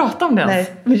inte prata om det ens.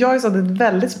 Nej, men jag har ju stått i ett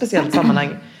väldigt speciellt sammanhang.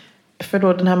 För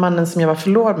då den här mannen som jag var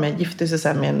förlovad med gifte sig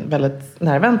sen med en väldigt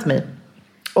nära vän till mig.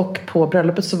 Och på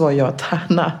bröllopet så var jag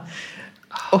tärna.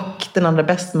 Och den andra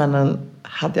bästmännen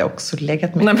hade jag också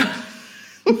legat med. Nej, men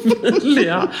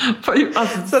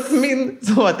alltså, så att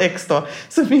så var ett ex då.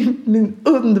 Så min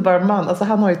underbara man, alltså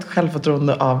han har ju ett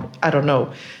självförtroende av I don't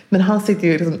know. Men han sitter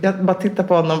ju liksom, jag bara tittar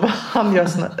på honom och han gör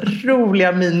såna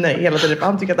roliga miner hela tiden.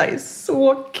 Han tycker att det är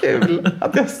så kul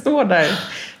att jag står där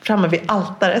framme vid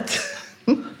altaret.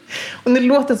 Och nu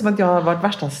låter det som att jag har varit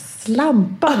värsta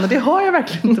slampan. Och det har jag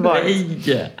verkligen inte varit.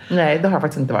 Nej, det har jag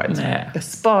faktiskt inte varit. Nej. Jag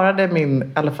sparade i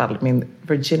alla fall min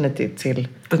virginity till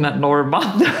den här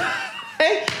Norman.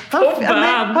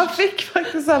 Han fick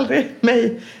faktiskt aldrig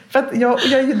mig. För att jag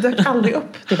dök aldrig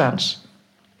upp till Berns.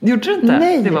 Gjorde du inte?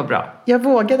 Nej, det var bra. Jag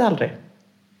vågade aldrig.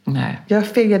 Nej. Jag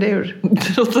fegade ur.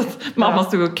 Trots att mamma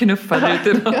stod och knuffade ut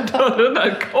i dörren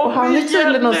där. Och han är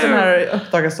tydligen någon sån här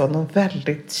uppdagas så, någon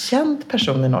väldigt känd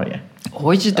person i Norge.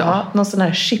 Oj då. Ja, någon sån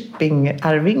här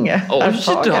shipping-arvinge. Oj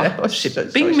då.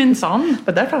 Shipping minsann.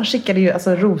 Och därför han skickade ju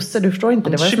alltså rosor, du förstår inte.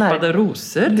 Det var shippade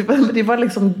rosor. Det var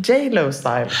liksom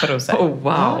J-Lo-style för rosor. Oh wow,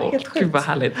 ja, helt sjukt. Gud vad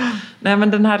härligt. Nej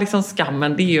men den här liksom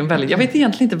skammen, det är ju en väldigt, jag vet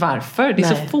egentligen inte varför, det är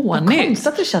så fånigt. Konstigt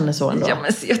att du känner så ändå.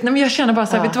 Ja, men jag känner bara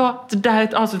så här, vet du vad? Det där är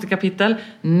ett avslutat kapitel,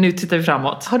 nu tittar vi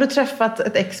framåt. Har du träffat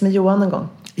ett ex med Johan en gång?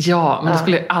 Ja, men det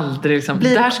skulle jag aldrig liksom...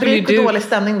 Blir det dålig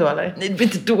stämning då eller? Nej, det blir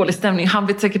inte dålig stämning, han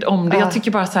vet säkert om det. Jag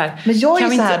tycker bara så här... Men jag är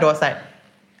ju så här då, så här...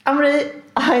 Amri,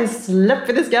 I slept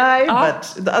with this guy.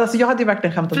 But, alltså jag hade ju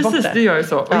verkligen skämtat bort det. Precis, du gör ju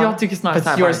så. Och jag tycker snarare så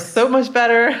här... But you're so much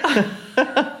better.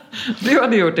 Du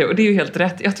hade gjort det och det är ju helt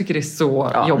rätt. Jag tycker det är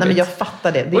så jobbigt. Nej men jag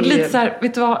fattar det. Och lite så här,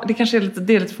 vet du vad? Det kanske är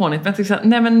lite fånigt. Men jag tycker så här,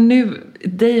 nej men nu,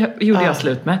 dig gjorde jag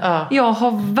slut med. Jag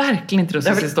har verkligen inte lust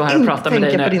att stå här och prata med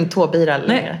dig nu. Jag vill inte tänka på din tåbira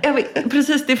längre. Nej,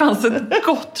 precis. Det fanns ett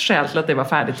gott skäl till att det var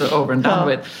färdigt och over and done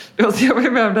with. Jag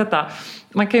vill med om detta.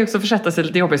 Man kan ju också försätta sig i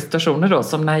lite jobbiga situationer då.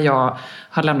 Som när jag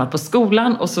har lämnat på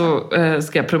skolan och så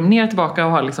ska jag promenera tillbaka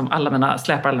och ha liksom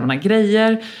släpar alla mina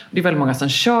grejer. Det är väldigt många som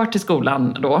kör till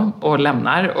skolan då och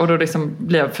lämnar. Och då liksom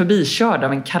blir jag förbikörd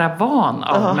av en karavan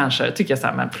av människor. Tycker jag så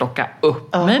här, men plocka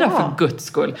upp mig då för Guds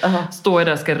skull. Står jag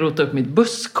där och ska rota upp mitt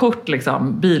busskort,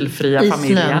 liksom, bilfria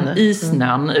familjen. I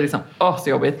snön. Liksom, så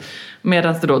jobbigt.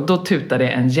 Medan det då tutar det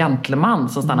en gentleman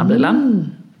som stannar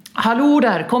bilen. Hallå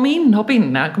där, kom in, hopp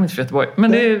in. Nej, jag kom inte från Göteborg.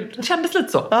 Men det kändes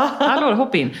lite så. Hallå,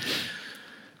 hopp in.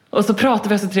 Och så pratade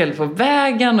vi så trevligt på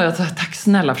vägen. Och jag sa, tack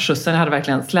snälla för skjutsen. Jag hade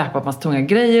verkligen släpat massa tunga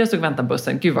grejer. Och så väntade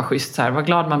bussen. Gud vad schysst så här. Vad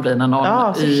glad man blir när någon...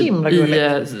 Ja, så himla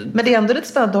gulligt. Men det är ändå lite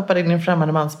spännande att hoppa in i en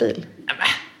främmande mansbil.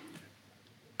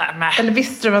 Eller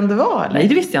visste du vem det var? Eller? Nej,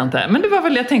 det visste jag inte. Men det var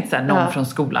väl, jag tänkte så här, någon från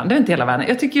skolan. Det är inte hela världen.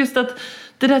 Jag tycker just att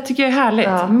det där tycker jag är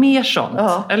härligt. Mer sånt,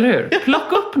 eller hur?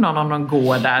 Plocka upp någon om de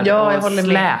går där och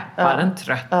släpar en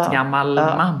trött gammal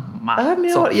mamma. Ja,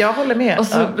 men jag håller med. Och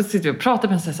så sitter vi och pratar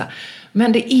med sig så här.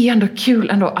 Men det är ändå kul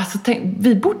ändå. Alltså,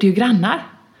 vi bodde ju grannar.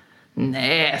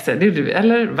 Nej, så du,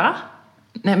 eller va?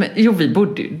 Nej, men jo, vi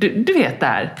bodde ju, du vet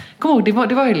där. Kom ihåg,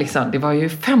 det var ju liksom, det var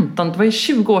ju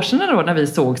 20 år sedan då när vi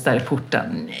sågs där i porten.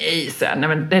 Nej, så nej,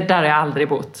 men det där har jag aldrig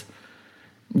bott.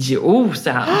 Jo,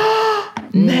 så han.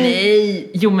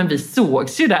 Nej. Jo, men vi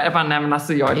sågs ju där. Jag bara, nej men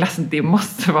alltså jag är ledsen, det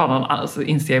måste vara någon annan. Så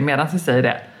inser jag medan jag säger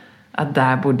det, att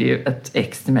där bodde ju ett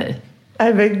ex till mig.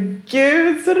 Nej men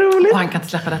gud, så roligt. Och han kan inte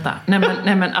släppa detta.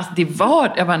 Nej men alltså det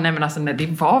var, jag bara, nej men alltså nej, det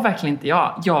var verkligen inte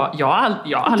jag. Jag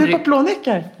aldrig. Du på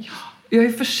blånäckar? Ja, jag är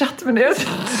försatt med det.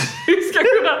 Hur ska jag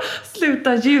kunna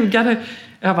sluta ljuga nu?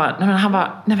 Jag bara, nej men han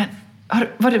bara, nej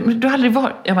men du har aldrig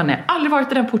varit? Jag bara, nej, aldrig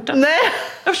varit i den porten. Nej.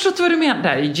 Jag förstår inte vad du menar. Det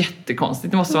här är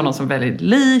jättekonstigt. Det måste vara någon som är väldigt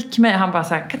lik mig. Han bara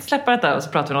så här, kan inte släppa detta? Och så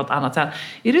pratar vi något annat. Så här,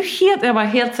 är du helt, jag bara,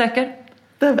 helt säker?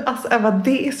 Alltså Eva,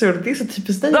 det är så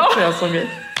typiskt dig, tror jag, som grej.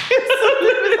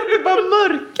 Det bara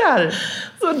mörkar.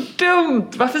 Så dumt.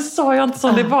 Varför sa jag inte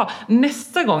som det var?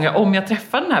 Nästa gång, om jag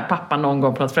träffar den här pappan någon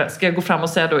gång på något ska jag gå fram och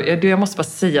säga då, jag måste bara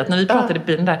säga att när vi pratade i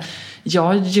bilen där,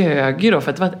 jag ljög ju då för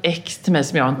att det var ett ex till mig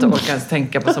som jag inte orkade ens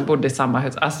tänka på, som bodde i samma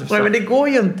hus. Alltså, nej, men det går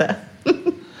ju inte.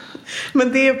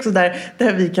 Men det är också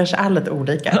där vi kanske är lite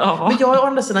olika. Ja. Men jag å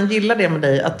andra sidan gillar det med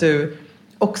dig, att du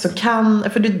också kan,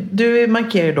 för du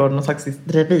markerar ju då någon slags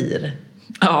revir.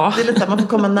 Ja. Det är lite att man får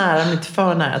komma nära, men inte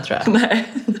för nära, tror jag. Nej.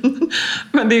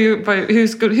 Men det är ju,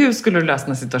 hur skulle du lösa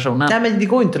den situationen? Nej, men det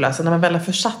går ju inte att lösa. När man väl har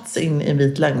försatt sig in i en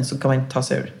vit lögn så kan man inte ta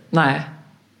sig ur. Nej.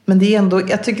 Men det är ändå,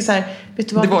 jag tycker så här, vet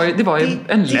du vad? Det var ju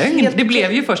en lögn. Det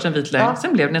blev ju först en vit lögn,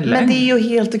 sen blev det en lögn. Men det är ju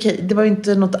helt okej. Det var ju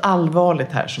inte något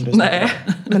allvarligt här som du sa. Nej.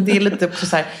 Men det är lite också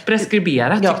så här.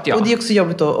 Preskriberat, tyckte jag. Och det är också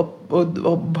jobbigt att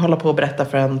hålla på och berätta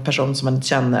för en person som man inte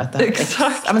känner att det här.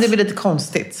 Exakt. Ja, men det blir lite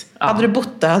konstigt. Ja. Hade du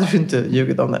bott där hade du inte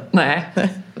ljugit om det. Nej.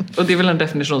 Och det är väl en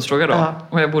definitionsfråga då. Ja.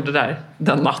 Om jag bodde där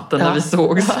den natten när vi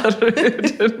sågs. Eller hur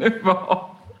det nu var.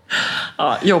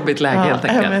 Ja, jobbigt läge helt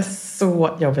enkelt. Ja, men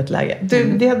så jobbigt läge.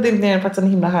 Du, det är faktiskt en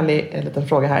himla härlig liten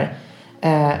fråga här.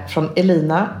 Från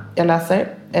Elina. Jag läser.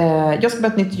 Jag ska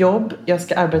börja ett nytt jobb. Jag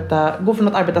ska gå från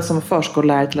att arbeta som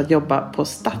förskollärare till att jobba på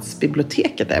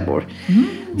stadsbiblioteket där jag bor.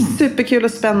 Superkul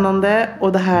och spännande.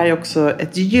 Och det här är också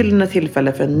ett gyllene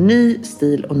tillfälle för en ny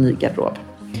stil och ny garderob.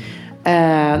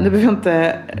 Nu behöver jag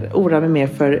inte oroa mig mer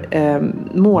för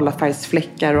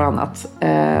målarfärgsfläckar och annat.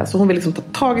 Så hon vill liksom ta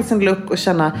tag i sin look och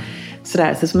känna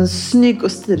sådär, så som en snygg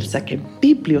och stilsäker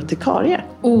bibliotekarie.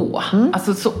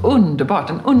 Alltså så underbart.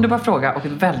 En underbar fråga och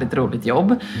ett väldigt roligt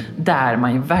jobb. Där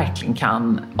man ju verkligen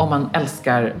kan, om man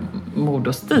älskar mode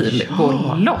och stil,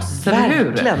 gå loss, eller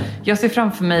hur? Jag ser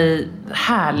framför mig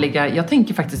härliga, jag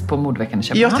tänker faktiskt på modeveckan i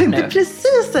Köpenhamn. Jag tänkte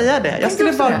precis säga det. Jag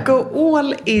skulle bara gå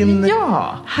all in.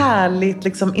 Ja. Härligt,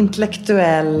 liksom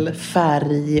intellektuell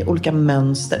färg, olika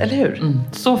mönster, eller hur?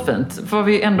 Så fint. För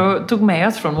vi ändå tog med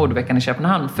oss från modeveckan i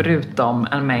Köpenhamn, förutom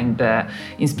en mängd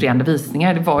inspirerande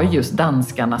visningar, det var ju just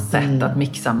danskarnas sätt att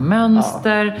mixa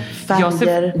mönster.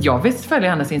 Färger. Jag vill följa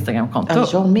hennes Instagram-konto. Ja,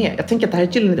 jag med. Jag tänker att det här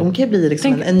är gyllene. Hon kan bli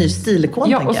liksom en ny stilikon.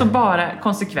 Ja, och så bara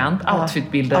konsekvent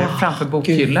outfitbilder framför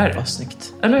bokhyllor. Gud, vad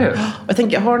snyggt. Eller hur? Jag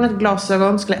tänker, har hon ett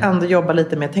glasögon skulle jag ändå jobba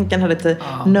lite med. Jag tänker den här lite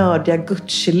nördiga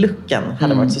Gucci-looken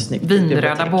hade varit så snyggt.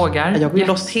 Vinröda bågar. Jag går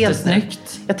loss helt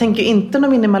snyggt. Jag tänker inte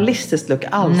någon minimalistisk look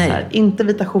alls här. Inte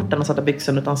vita skjortan och svarta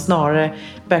byxor, utan snarare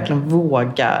verkligen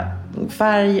våga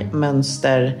färg,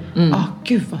 mönster.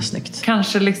 Gud vad snyggt.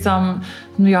 Kanske liksom,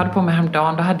 när jag hade på mig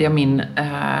häromdagen, då hade jag min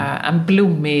en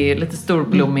blommig, lite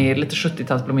storblommig, lite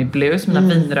 70-talsblommig blus, mina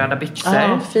vinröda byxor.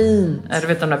 Ja, fint. Du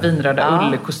vet de där vinröda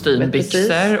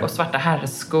ullkostymbyxor och svarta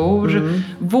herrskor.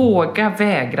 Våga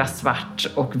vägra svart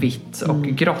och vitt och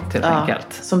grått helt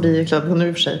enkelt. Som vi är klädda nu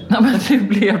i och för sig. Ja, men nu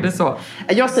blev det så.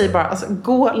 Jag säger bara, alltså,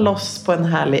 gå loss på en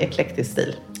härlig eklektisk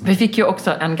stil. Vi fick ju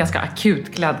också en ganska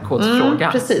akut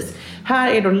klädkodsfråga. Precis.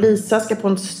 Här är då Lisa ska på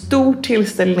en stor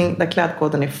tillställning där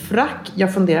klädkoden är frack.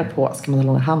 Jag funderar på, ska man ha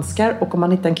långa handskar? Och om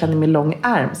man hittar en klänning med lång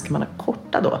ärm, ska man ha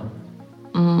korta då?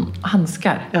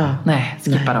 Handskar? Ja. Nej,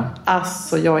 skippa dem.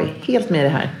 Alltså, jag är helt med i det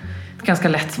här. Ganska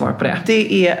lätt svar på det.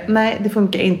 Nej, det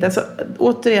funkar inte. Alltså,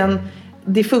 återigen,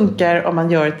 det funkar om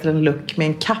man gör det till en look med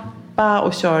en kappa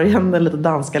och kör igen den lite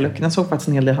danska looken. Jag såg faktiskt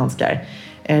en hel del handskar.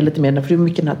 Lite mer, för det är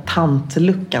mycket den här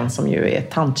tantlucken som ju är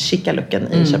tantkika-looken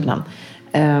i Köpenhamn.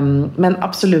 Men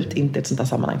absolut inte ett sånt här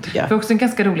sammanhang, tycker jag. För också en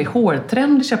ganska rolig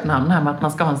hårtrend i Köpenhamn här med att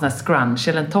man ska ha en sån här scrunch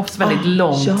eller en tofs väldigt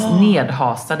långt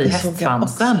nedhasad i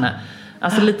hästsvansen.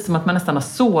 Alltså lite som att man nästan har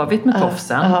sovit med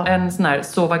tofsen. En sån här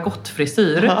sova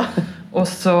gott-frisyr. Och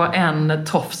så en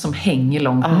tofs som hänger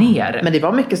långt ner. Men det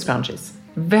var mycket scrunchies.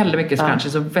 Väldigt mycket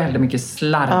scrunchies och väldigt mycket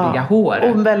slarviga hår.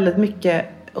 Och väldigt mycket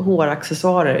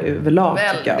håraccessoarer överlag,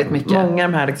 tycker jag. Mycket. Många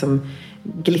av de här liksom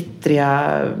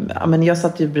glittriga... Ja, men jag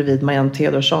satt ju bredvid Marianne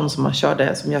Theodorsson som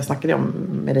jag snackade om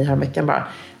med dig här veckan bara.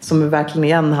 Som verkligen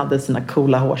igen hade sina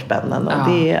coola hårspännen. Och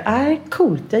det är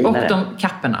coolt, jag gillar det. Och de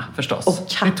kapporna förstås.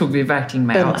 Och det tog vi verkligen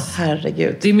med oss.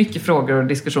 Herregud. Det är mycket frågor och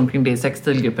diskussion kring det i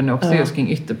sexstilgruppen nu också, just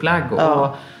kring ytterplagg.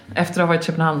 Och efter att ha varit i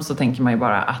Köpenhamn så tänker man ju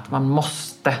bara att man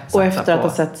måste satsa och efter att på,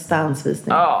 ha sett Stans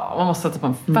visning. Ja, man måste sätta på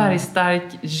en färgstark,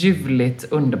 ljuvligt,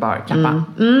 underbar kappa.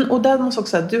 Och där måste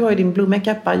också säga, du har ju din blommiga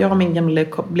kappa, jag har min gamla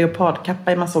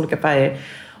leopardkappa i massa olika färger.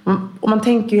 Och man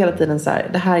tänker ju hela tiden så här,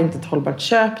 det här är inte ett hållbart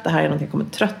köp, det här är något jag kommer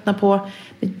tröttna på.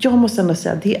 Men jag måste ändå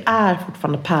säga, det är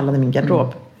fortfarande pärlan i min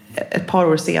garderob. Ett par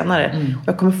år senare. Och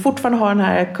jag kommer fortfarande ha den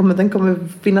här, den kommer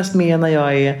finnas med när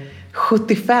jag är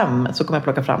 75, så kommer jag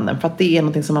plocka fram den. För att det är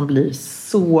något som man blir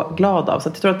så glad av. Så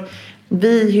att jag tror att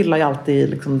vi hyllar ju alltid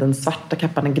liksom den svarta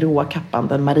kappan, den gråa kappan,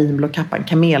 den marinblå kappan,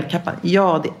 kamelkappan.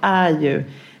 Ja, det är ju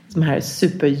de här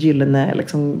supergyllene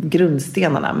liksom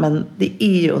grundstenarna. Men det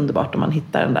är ju underbart om man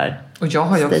hittar den där. Och jag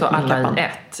har ju också alla i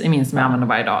ett i min som jag använder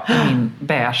varje dag. I min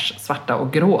beige, svarta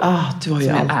och grå. Du har ju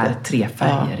som alltid. Är 3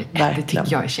 färger. Det tycker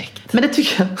jag är käckt. Men det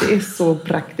tycker jag att det är så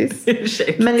praktiskt.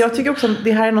 Men jag tycker också att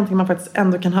det här är någonting man faktiskt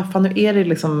ändå kan haffa. Nu är det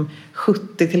liksom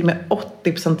 70 till och med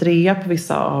 80% rea på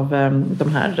vissa av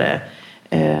de här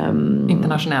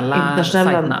internationella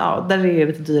sajterna. Ja, där är det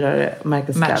lite dyrare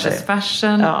märkeskläder. Matches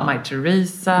Fashion, My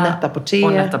Theresa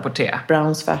och Net-a-Porter,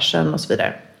 Browns Fashion och så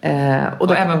vidare.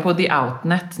 Och även på The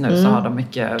Outnet nu så har de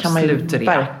mycket kan man ju slutrea.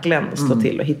 verkligen slå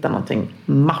till och hitta någonting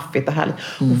maffigt och härligt.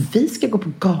 Och vi ska gå på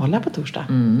gala på torsdag.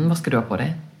 Vad ska du ha på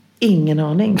dig? Ingen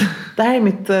aning. Det här är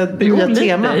mitt nya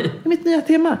tema. Det är mitt nya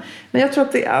tema. Men jag tror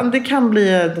att det kan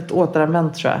bli ett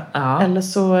återanvänt, tror jag. Ja. Eller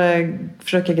så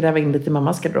försöker jag gräva in lite i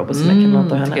mammas garderob och så jag kan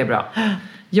låta henne. Det är bra.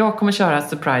 Jag kommer köra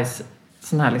surprise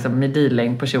sån här liksom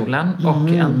midi-längd på kjolen och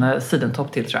en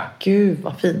sidentopp till, tror jag. Gud,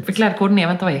 vad fint. För klädkoden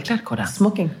är, vad är klädkoden?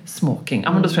 Smoking.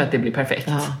 Ja, men då tror jag att det blir perfekt.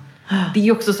 Ja. Det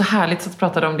är också så härligt att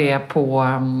prata om det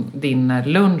på din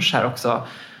lunch här också.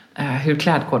 Hur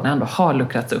klädkoden ändå har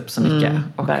luckrats upp så mycket.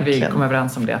 Och verkligen. Vi kom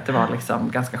överens om det, att det var liksom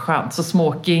ganska skönt. Så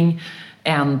smoking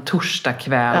en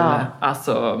torsdagkväll.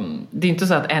 Alltså, det är inte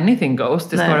så att anything goes.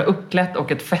 Det ska vara uppklätt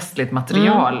och ett festligt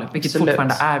material. Vilket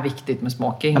fortfarande är viktigt med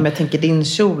smoking. Ja, men jag tänker din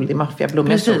kjol, din maffiga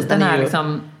blommiga kjol. Precis, den är ju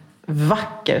liksom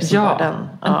vacker som var den.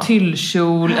 En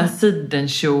tyllkjol, en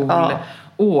sidenkjol.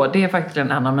 Det är faktiskt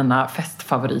en av mina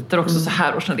festfavoriter också så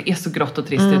här. Och det är så grått och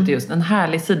trist ute just. En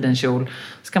härlig sidenkjol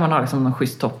ska man ha liksom någon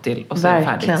schysst topp till. Och så är det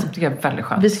färdigt. Så tycker jag är väldigt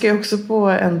skönt. Vi ska ju också på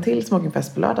en till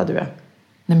smokingfest på lördag, du är.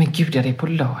 Nej men gud, det är på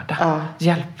lördag.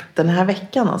 Hjälp. Den här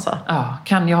veckan alltså. Ja,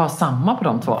 kan jag ha samma på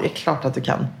de två? Det är klart att du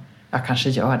kan. Jag kanske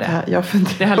gör det.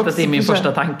 Det är helt att det är min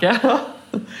första tanke.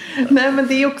 Nej, men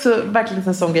det är också verkligen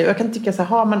en sån grej. Jag kan tycka så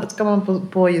här, ska man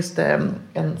på just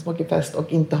en smokingfest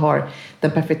och inte har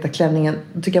den perfekta klänningen,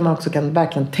 då tycker jag man också kan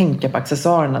verkligen tänka på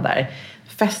accessoarerna där.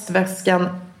 Festväskan,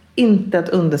 inte att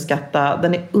underskatta.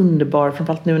 Den är underbar,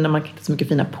 framförallt nu när man hittar så mycket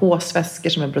fina påsväskor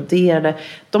som är broderade.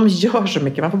 De gör så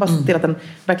mycket. Man får bara se till att den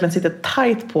verkligen sitter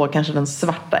tight på kanske den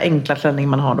svarta enkla klänningen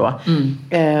man har då.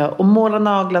 Och måla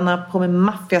naglarna på med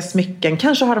maffiga smycken.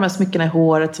 Kanske ha de här smyckena i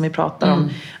håret som vi pratar om.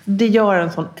 Det gör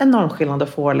en sån enorm skillnad att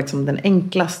få liksom den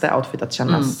enklaste outfit att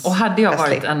kännas Och hade jag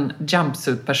festlig. varit en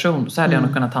jumpsuit-person så hade jag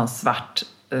nog kunnat ha en svart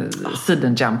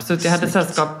siden-jumpsuit. Jag hade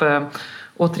sällskap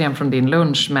återigen från din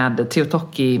lunch med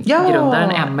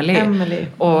Teotoki-grundaren Emily.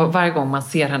 Och varje gång man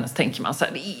ser henne så tänker man så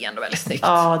här, det är ändå väldigt snyggt.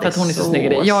 För att hon är så snygg i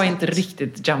det. Jag är inte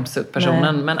riktigt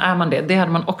jumpsuit-personen, men är man det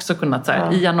hade man också kunnat så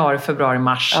här, i januari, februari,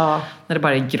 mars, när det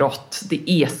bara är grått.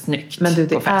 Det är snyggt. Men du,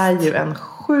 det är ju en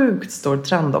sjukt stor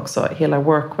trend också, hela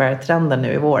workwear-trenden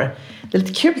nu i vår. Det är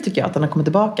lite kul tycker jag att den har kommit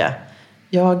tillbaka.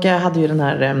 Jag hade ju den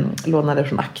här lånade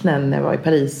från Acne när jag var i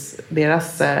Paris.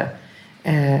 Deras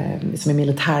som är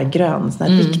militärgrön, sån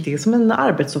här riktig, som en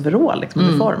arbetsoverall liksom,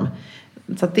 uniform.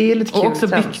 Så att det är lite kul. Och också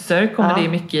byxor kommer det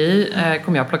mycket i.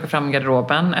 Kommer jag plocka fram i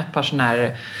garderoben. Ett par sån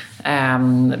här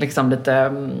liksom lite,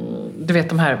 du vet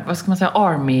de här, vad ska man säga,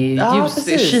 army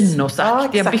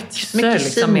chinosaktiga byxor. Mycket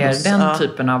liksom mer den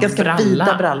typen av ganska bralla.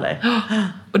 vita brallor.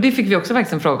 Och det fick vi också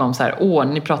faktiskt en fråga om så här,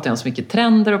 ni pratar ju om så mycket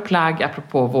trender och plagg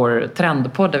apropå vår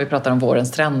trendpodd där vi pratar om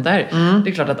vårens trender. Det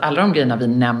är klart att alla de grejerna vi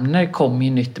nämner kommer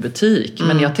ju nytt i butik.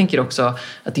 Men jag tänker också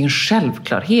att det är en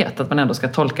självklarhet att man ändå ska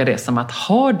tolka det som att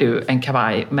har du en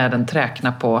kavaj med en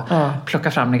träknapp på,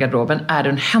 plocka fram i garderoben. Är du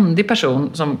en händig person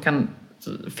som kan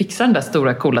fixa den där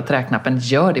stora coola träknappen,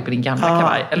 gör det på din gamla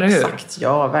kavaj, eller hur? Exakt,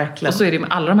 ja verkligen. Och så är det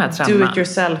med alla de här trenderna. Do it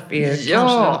yourself är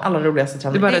kanske den allra roligaste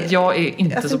trenden. Det är bara att jag är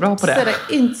inte så bra på det. Jag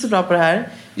är inte så bra på det här.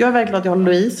 Jag är verkligen att jag har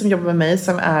Louise som jobbar med mig,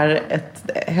 som är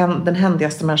den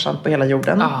händigaste människan på hela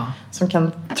jorden. Som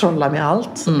kan trolla med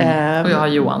allt. Och jag har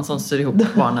Johan som syr ihop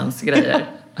barnens grejer.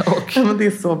 Och men det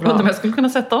är så bra. Undrar om jag skulle kunna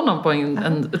sätta honom på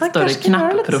ett större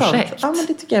knappprojekt. Ja, men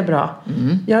det tycker jag är bra.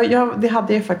 Det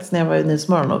hade jag faktiskt när jag var i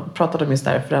Nyhetsmorgon och pratade om just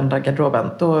det här, förändra garderoben.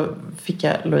 Då fick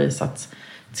jag Louise att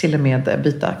till och med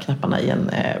byta knapparna i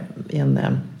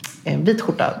en vit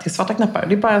skjorta till svarta knappar.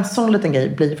 Det är bara en sån liten grej,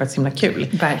 blir faktiskt himla kul.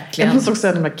 Verkligen. Jag måste också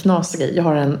säga en himla knasig grej. Jag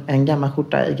har en gammal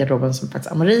skjorta i garderoben som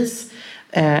faktiskt Amaris.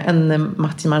 En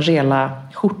Matti Margiela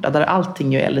skjorta där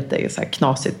allting ju är lite så här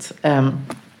knasigt.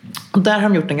 Och där har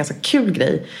de gjort en ganska kul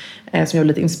grej som jag är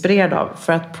lite inspirerad av.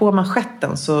 För att på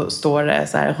manschetten så står det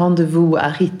så här, Rendezvous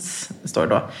à Ritz, står det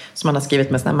då, som man har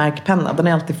skrivit med sån här märkpenna. Den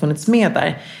har alltid funnits med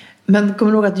där. Men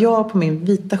kommer du ihåg att jag på min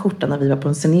vita skjorta när vi var på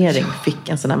en signering fick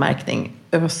en sån här märkning.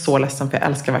 Jag var så ledsen för jag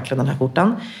älskar verkligen den här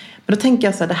skjortan. Men då tänker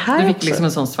jag så här, det här du fick också liksom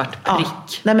en sån svart prick. Ja,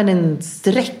 nej men en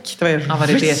streck. Det var ju var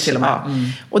det till och med?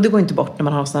 Och det går inte bort när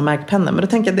man har såna här märkpennor. Men då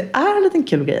tänker jag att det är en liten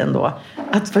kul grej ändå.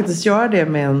 Att faktiskt göra det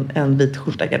med en vit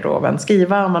skjorta i garderoben.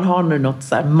 Skriva om man har nu något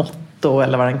så här motto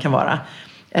eller vad den kan vara.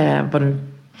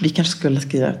 Vi kanske skulle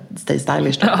skriva Stay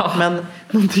Stylish då. Ja. Men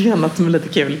någonting annat som är lite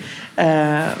kul.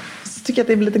 Så tycker jag att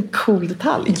det är en liten cool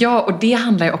detalj. Ja, och det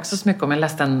handlar ju också så mycket om. Jag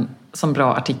läste en som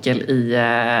bra artikel i,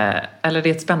 eller det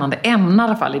är ett spännande ämne i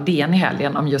alla fall, i DN i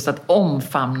helgen, om just att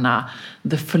omfamna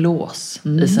the flaws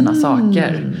i sina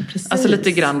saker. Precis. Alltså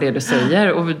lite grann det du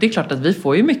säger. Och det är klart att vi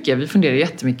får ju mycket, vi funderar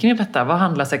jättemycket i detta. Vad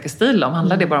handlar säker stil om?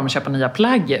 Handlar det bara om att köpa nya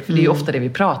plagg? För det är ju ofta det vi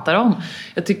pratar om.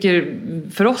 Jag tycker,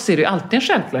 för oss är det ju alltid en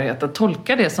självklarhet att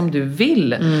tolka det som du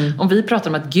vill. Om vi pratar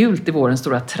om att gult är vår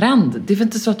stora trend, det är väl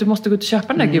inte så att du måste gå ut och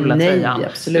köpa den där gula tröjan.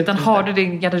 Utan inte. har du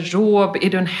din garderob, är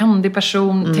du en händig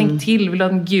person, tänk till, vill du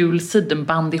ha en gul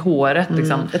sidenband i håret?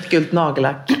 Liksom. Ett gult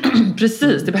nagellack.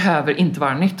 Precis, det behöver inte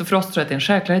vara nytt. Och för oss tror jag att det är en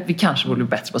självklarhet. Vi kanske borde bli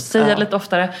bättre på att säga lite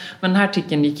oftare. Men den här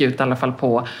artikeln gick ut i alla fall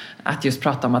på att just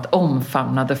prata om att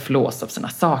omfamna the flaws av sina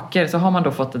saker. Så har man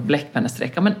då fått ett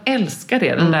bläckpennestreck. Ja, men älskar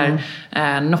det. Den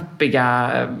där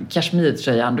noppiga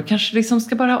kashmirtröjan. Du kanske liksom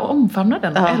ska bara omfamna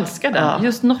den och älska den.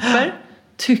 Just nopper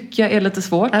tycker jag är lite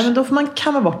svårt. Nej, men då får man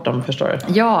kamma bort dem, förstår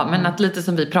du. Ja, men att lite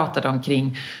som vi pratade om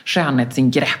kring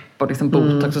skönhetsingrepp och liksom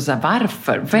botox och så här,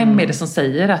 varför? Vem är det som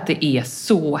säger att det är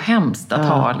så hemskt att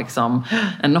ha liksom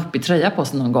en noppig tröja på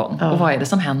sig någon gång? Och vad är det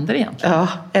som händer egentligen? Ja,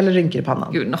 eller rynkor i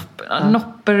pannan. Gud,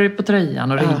 nopper på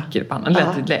tröjan och rynkor i pannan.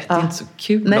 Det lät inte så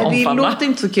kul. Nej, det låter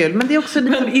inte så kul. Men det är också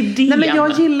lite... Men idén. Nej, men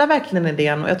jag gillar verkligen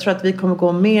idén. Och jag tror att vi kommer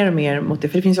gå mer och mer mot det.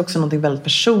 För det finns också något väldigt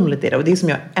personligt i det. Och det är som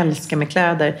jag älskar med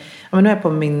kläder. Ja, men nu är jag på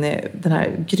den här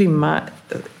grymma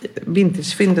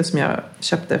vintagefyndet som jag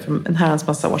köpte för en herrans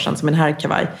massa år sedan. Som en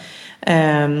herrkavaj.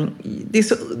 Det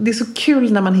är så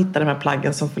kul när man hittar de här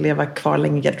plaggen som får leva kvar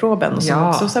länge i garderoben och som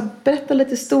också så här, berättar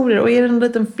lite historier. Och är det en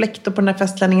liten fläck då på den här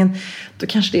festklänningen, då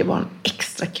kanske det var en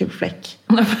extra kul fläck,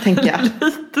 tänker jag.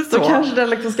 Lite så. Då kanske den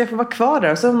liksom ska få vara kvar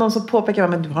där. Och så om någon som påpekar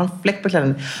men du har en fläck på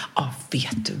klänningen.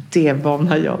 Vet du, det var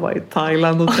när jag var i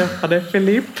Thailand och träffade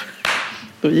Filip.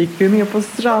 Då gick vi ner på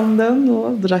stranden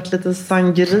och drack lite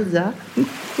sangria.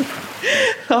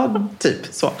 Ja, typ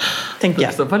så, tänker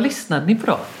jag. Så, vad lyssnade ni på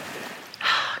då?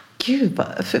 Gud,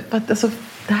 alltså,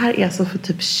 det här är alltså för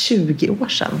typ 20 år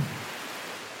sedan.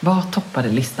 Vad toppade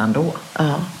listan då?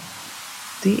 Ja,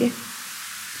 det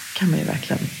kan man ju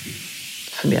verkligen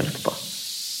fundera lite på.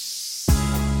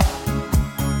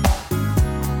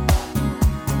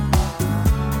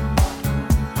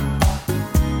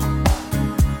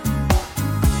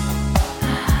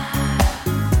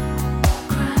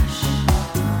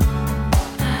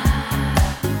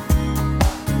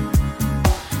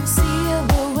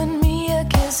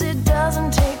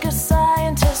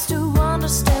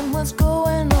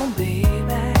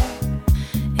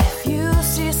 If you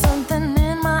see something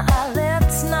in my eye,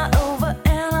 let's not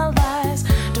overanalyze.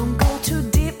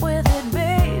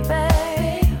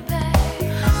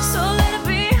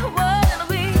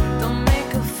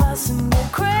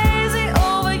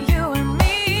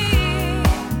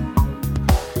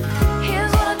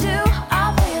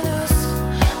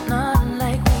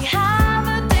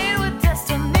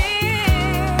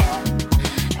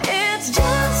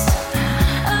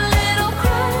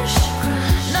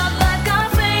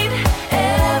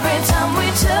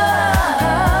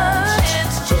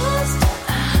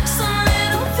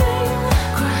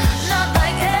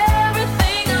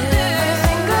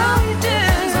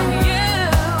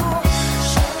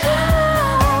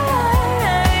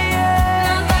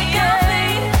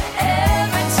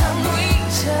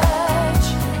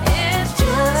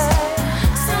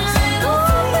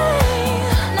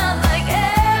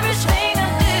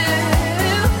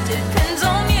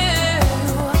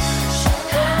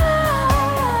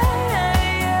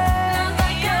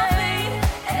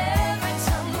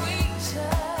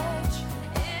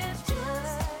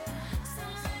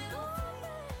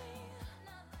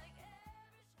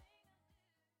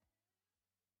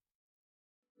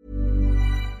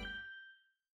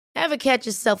 Ever catch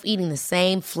yourself eating the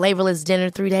same flavorless dinner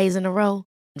 3 days in a row?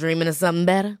 Dreaming of something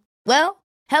better? Well,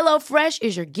 HelloFresh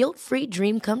is your guilt-free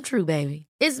dream come true, baby.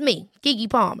 It's me, Keke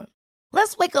Palmer.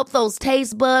 Let's wake up those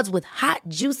taste buds with hot,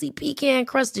 juicy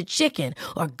pecan-crusted chicken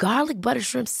or garlic butter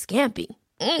shrimp scampi.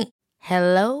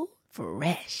 Hello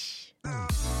Fresh.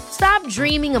 Stop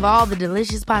dreaming of all the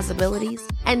delicious possibilities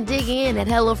and dig in at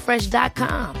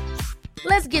HelloFresh.com.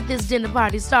 Let's get this dinner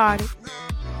party started.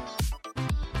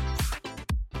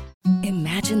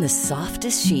 Imagine the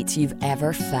softest sheets you've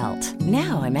ever felt.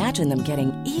 Now imagine them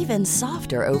getting even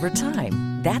softer over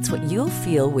time. That's what you'll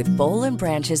feel with Boll &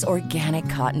 Branch's organic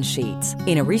cotton sheets.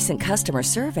 In a recent customer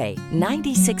survey,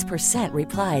 96%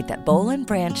 replied that Boll &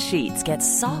 Branch sheets get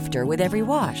softer with every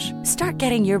wash. Start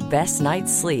getting your best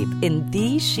night's sleep in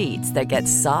these sheets that get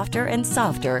softer and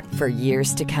softer for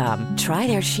years to come. Try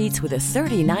their sheets with a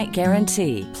 30-night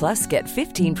guarantee. Plus, get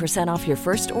 15% off your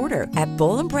first order at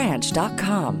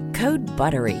bollandbranch.com. Code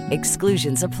BUTTERY.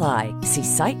 Exclusions apply. See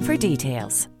site for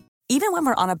details. Even when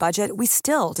we're on a budget, we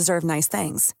still deserve nice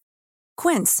things.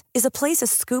 Quince is a place to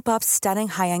scoop up stunning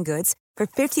high-end goods for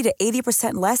 50 to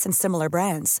 80% less than similar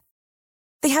brands.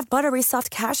 They have buttery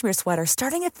soft cashmere sweaters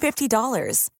starting at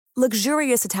 $50,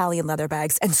 luxurious Italian leather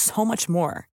bags, and so much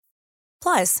more.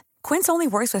 Plus, Quince only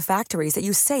works with factories that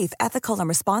use safe, ethical, and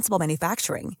responsible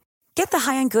manufacturing. Get the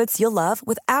high-end goods you'll love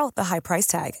without the high price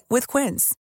tag with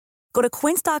Quince. Go to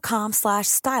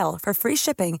quince.com/style for free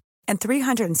shipping and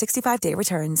 365-day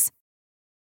returns.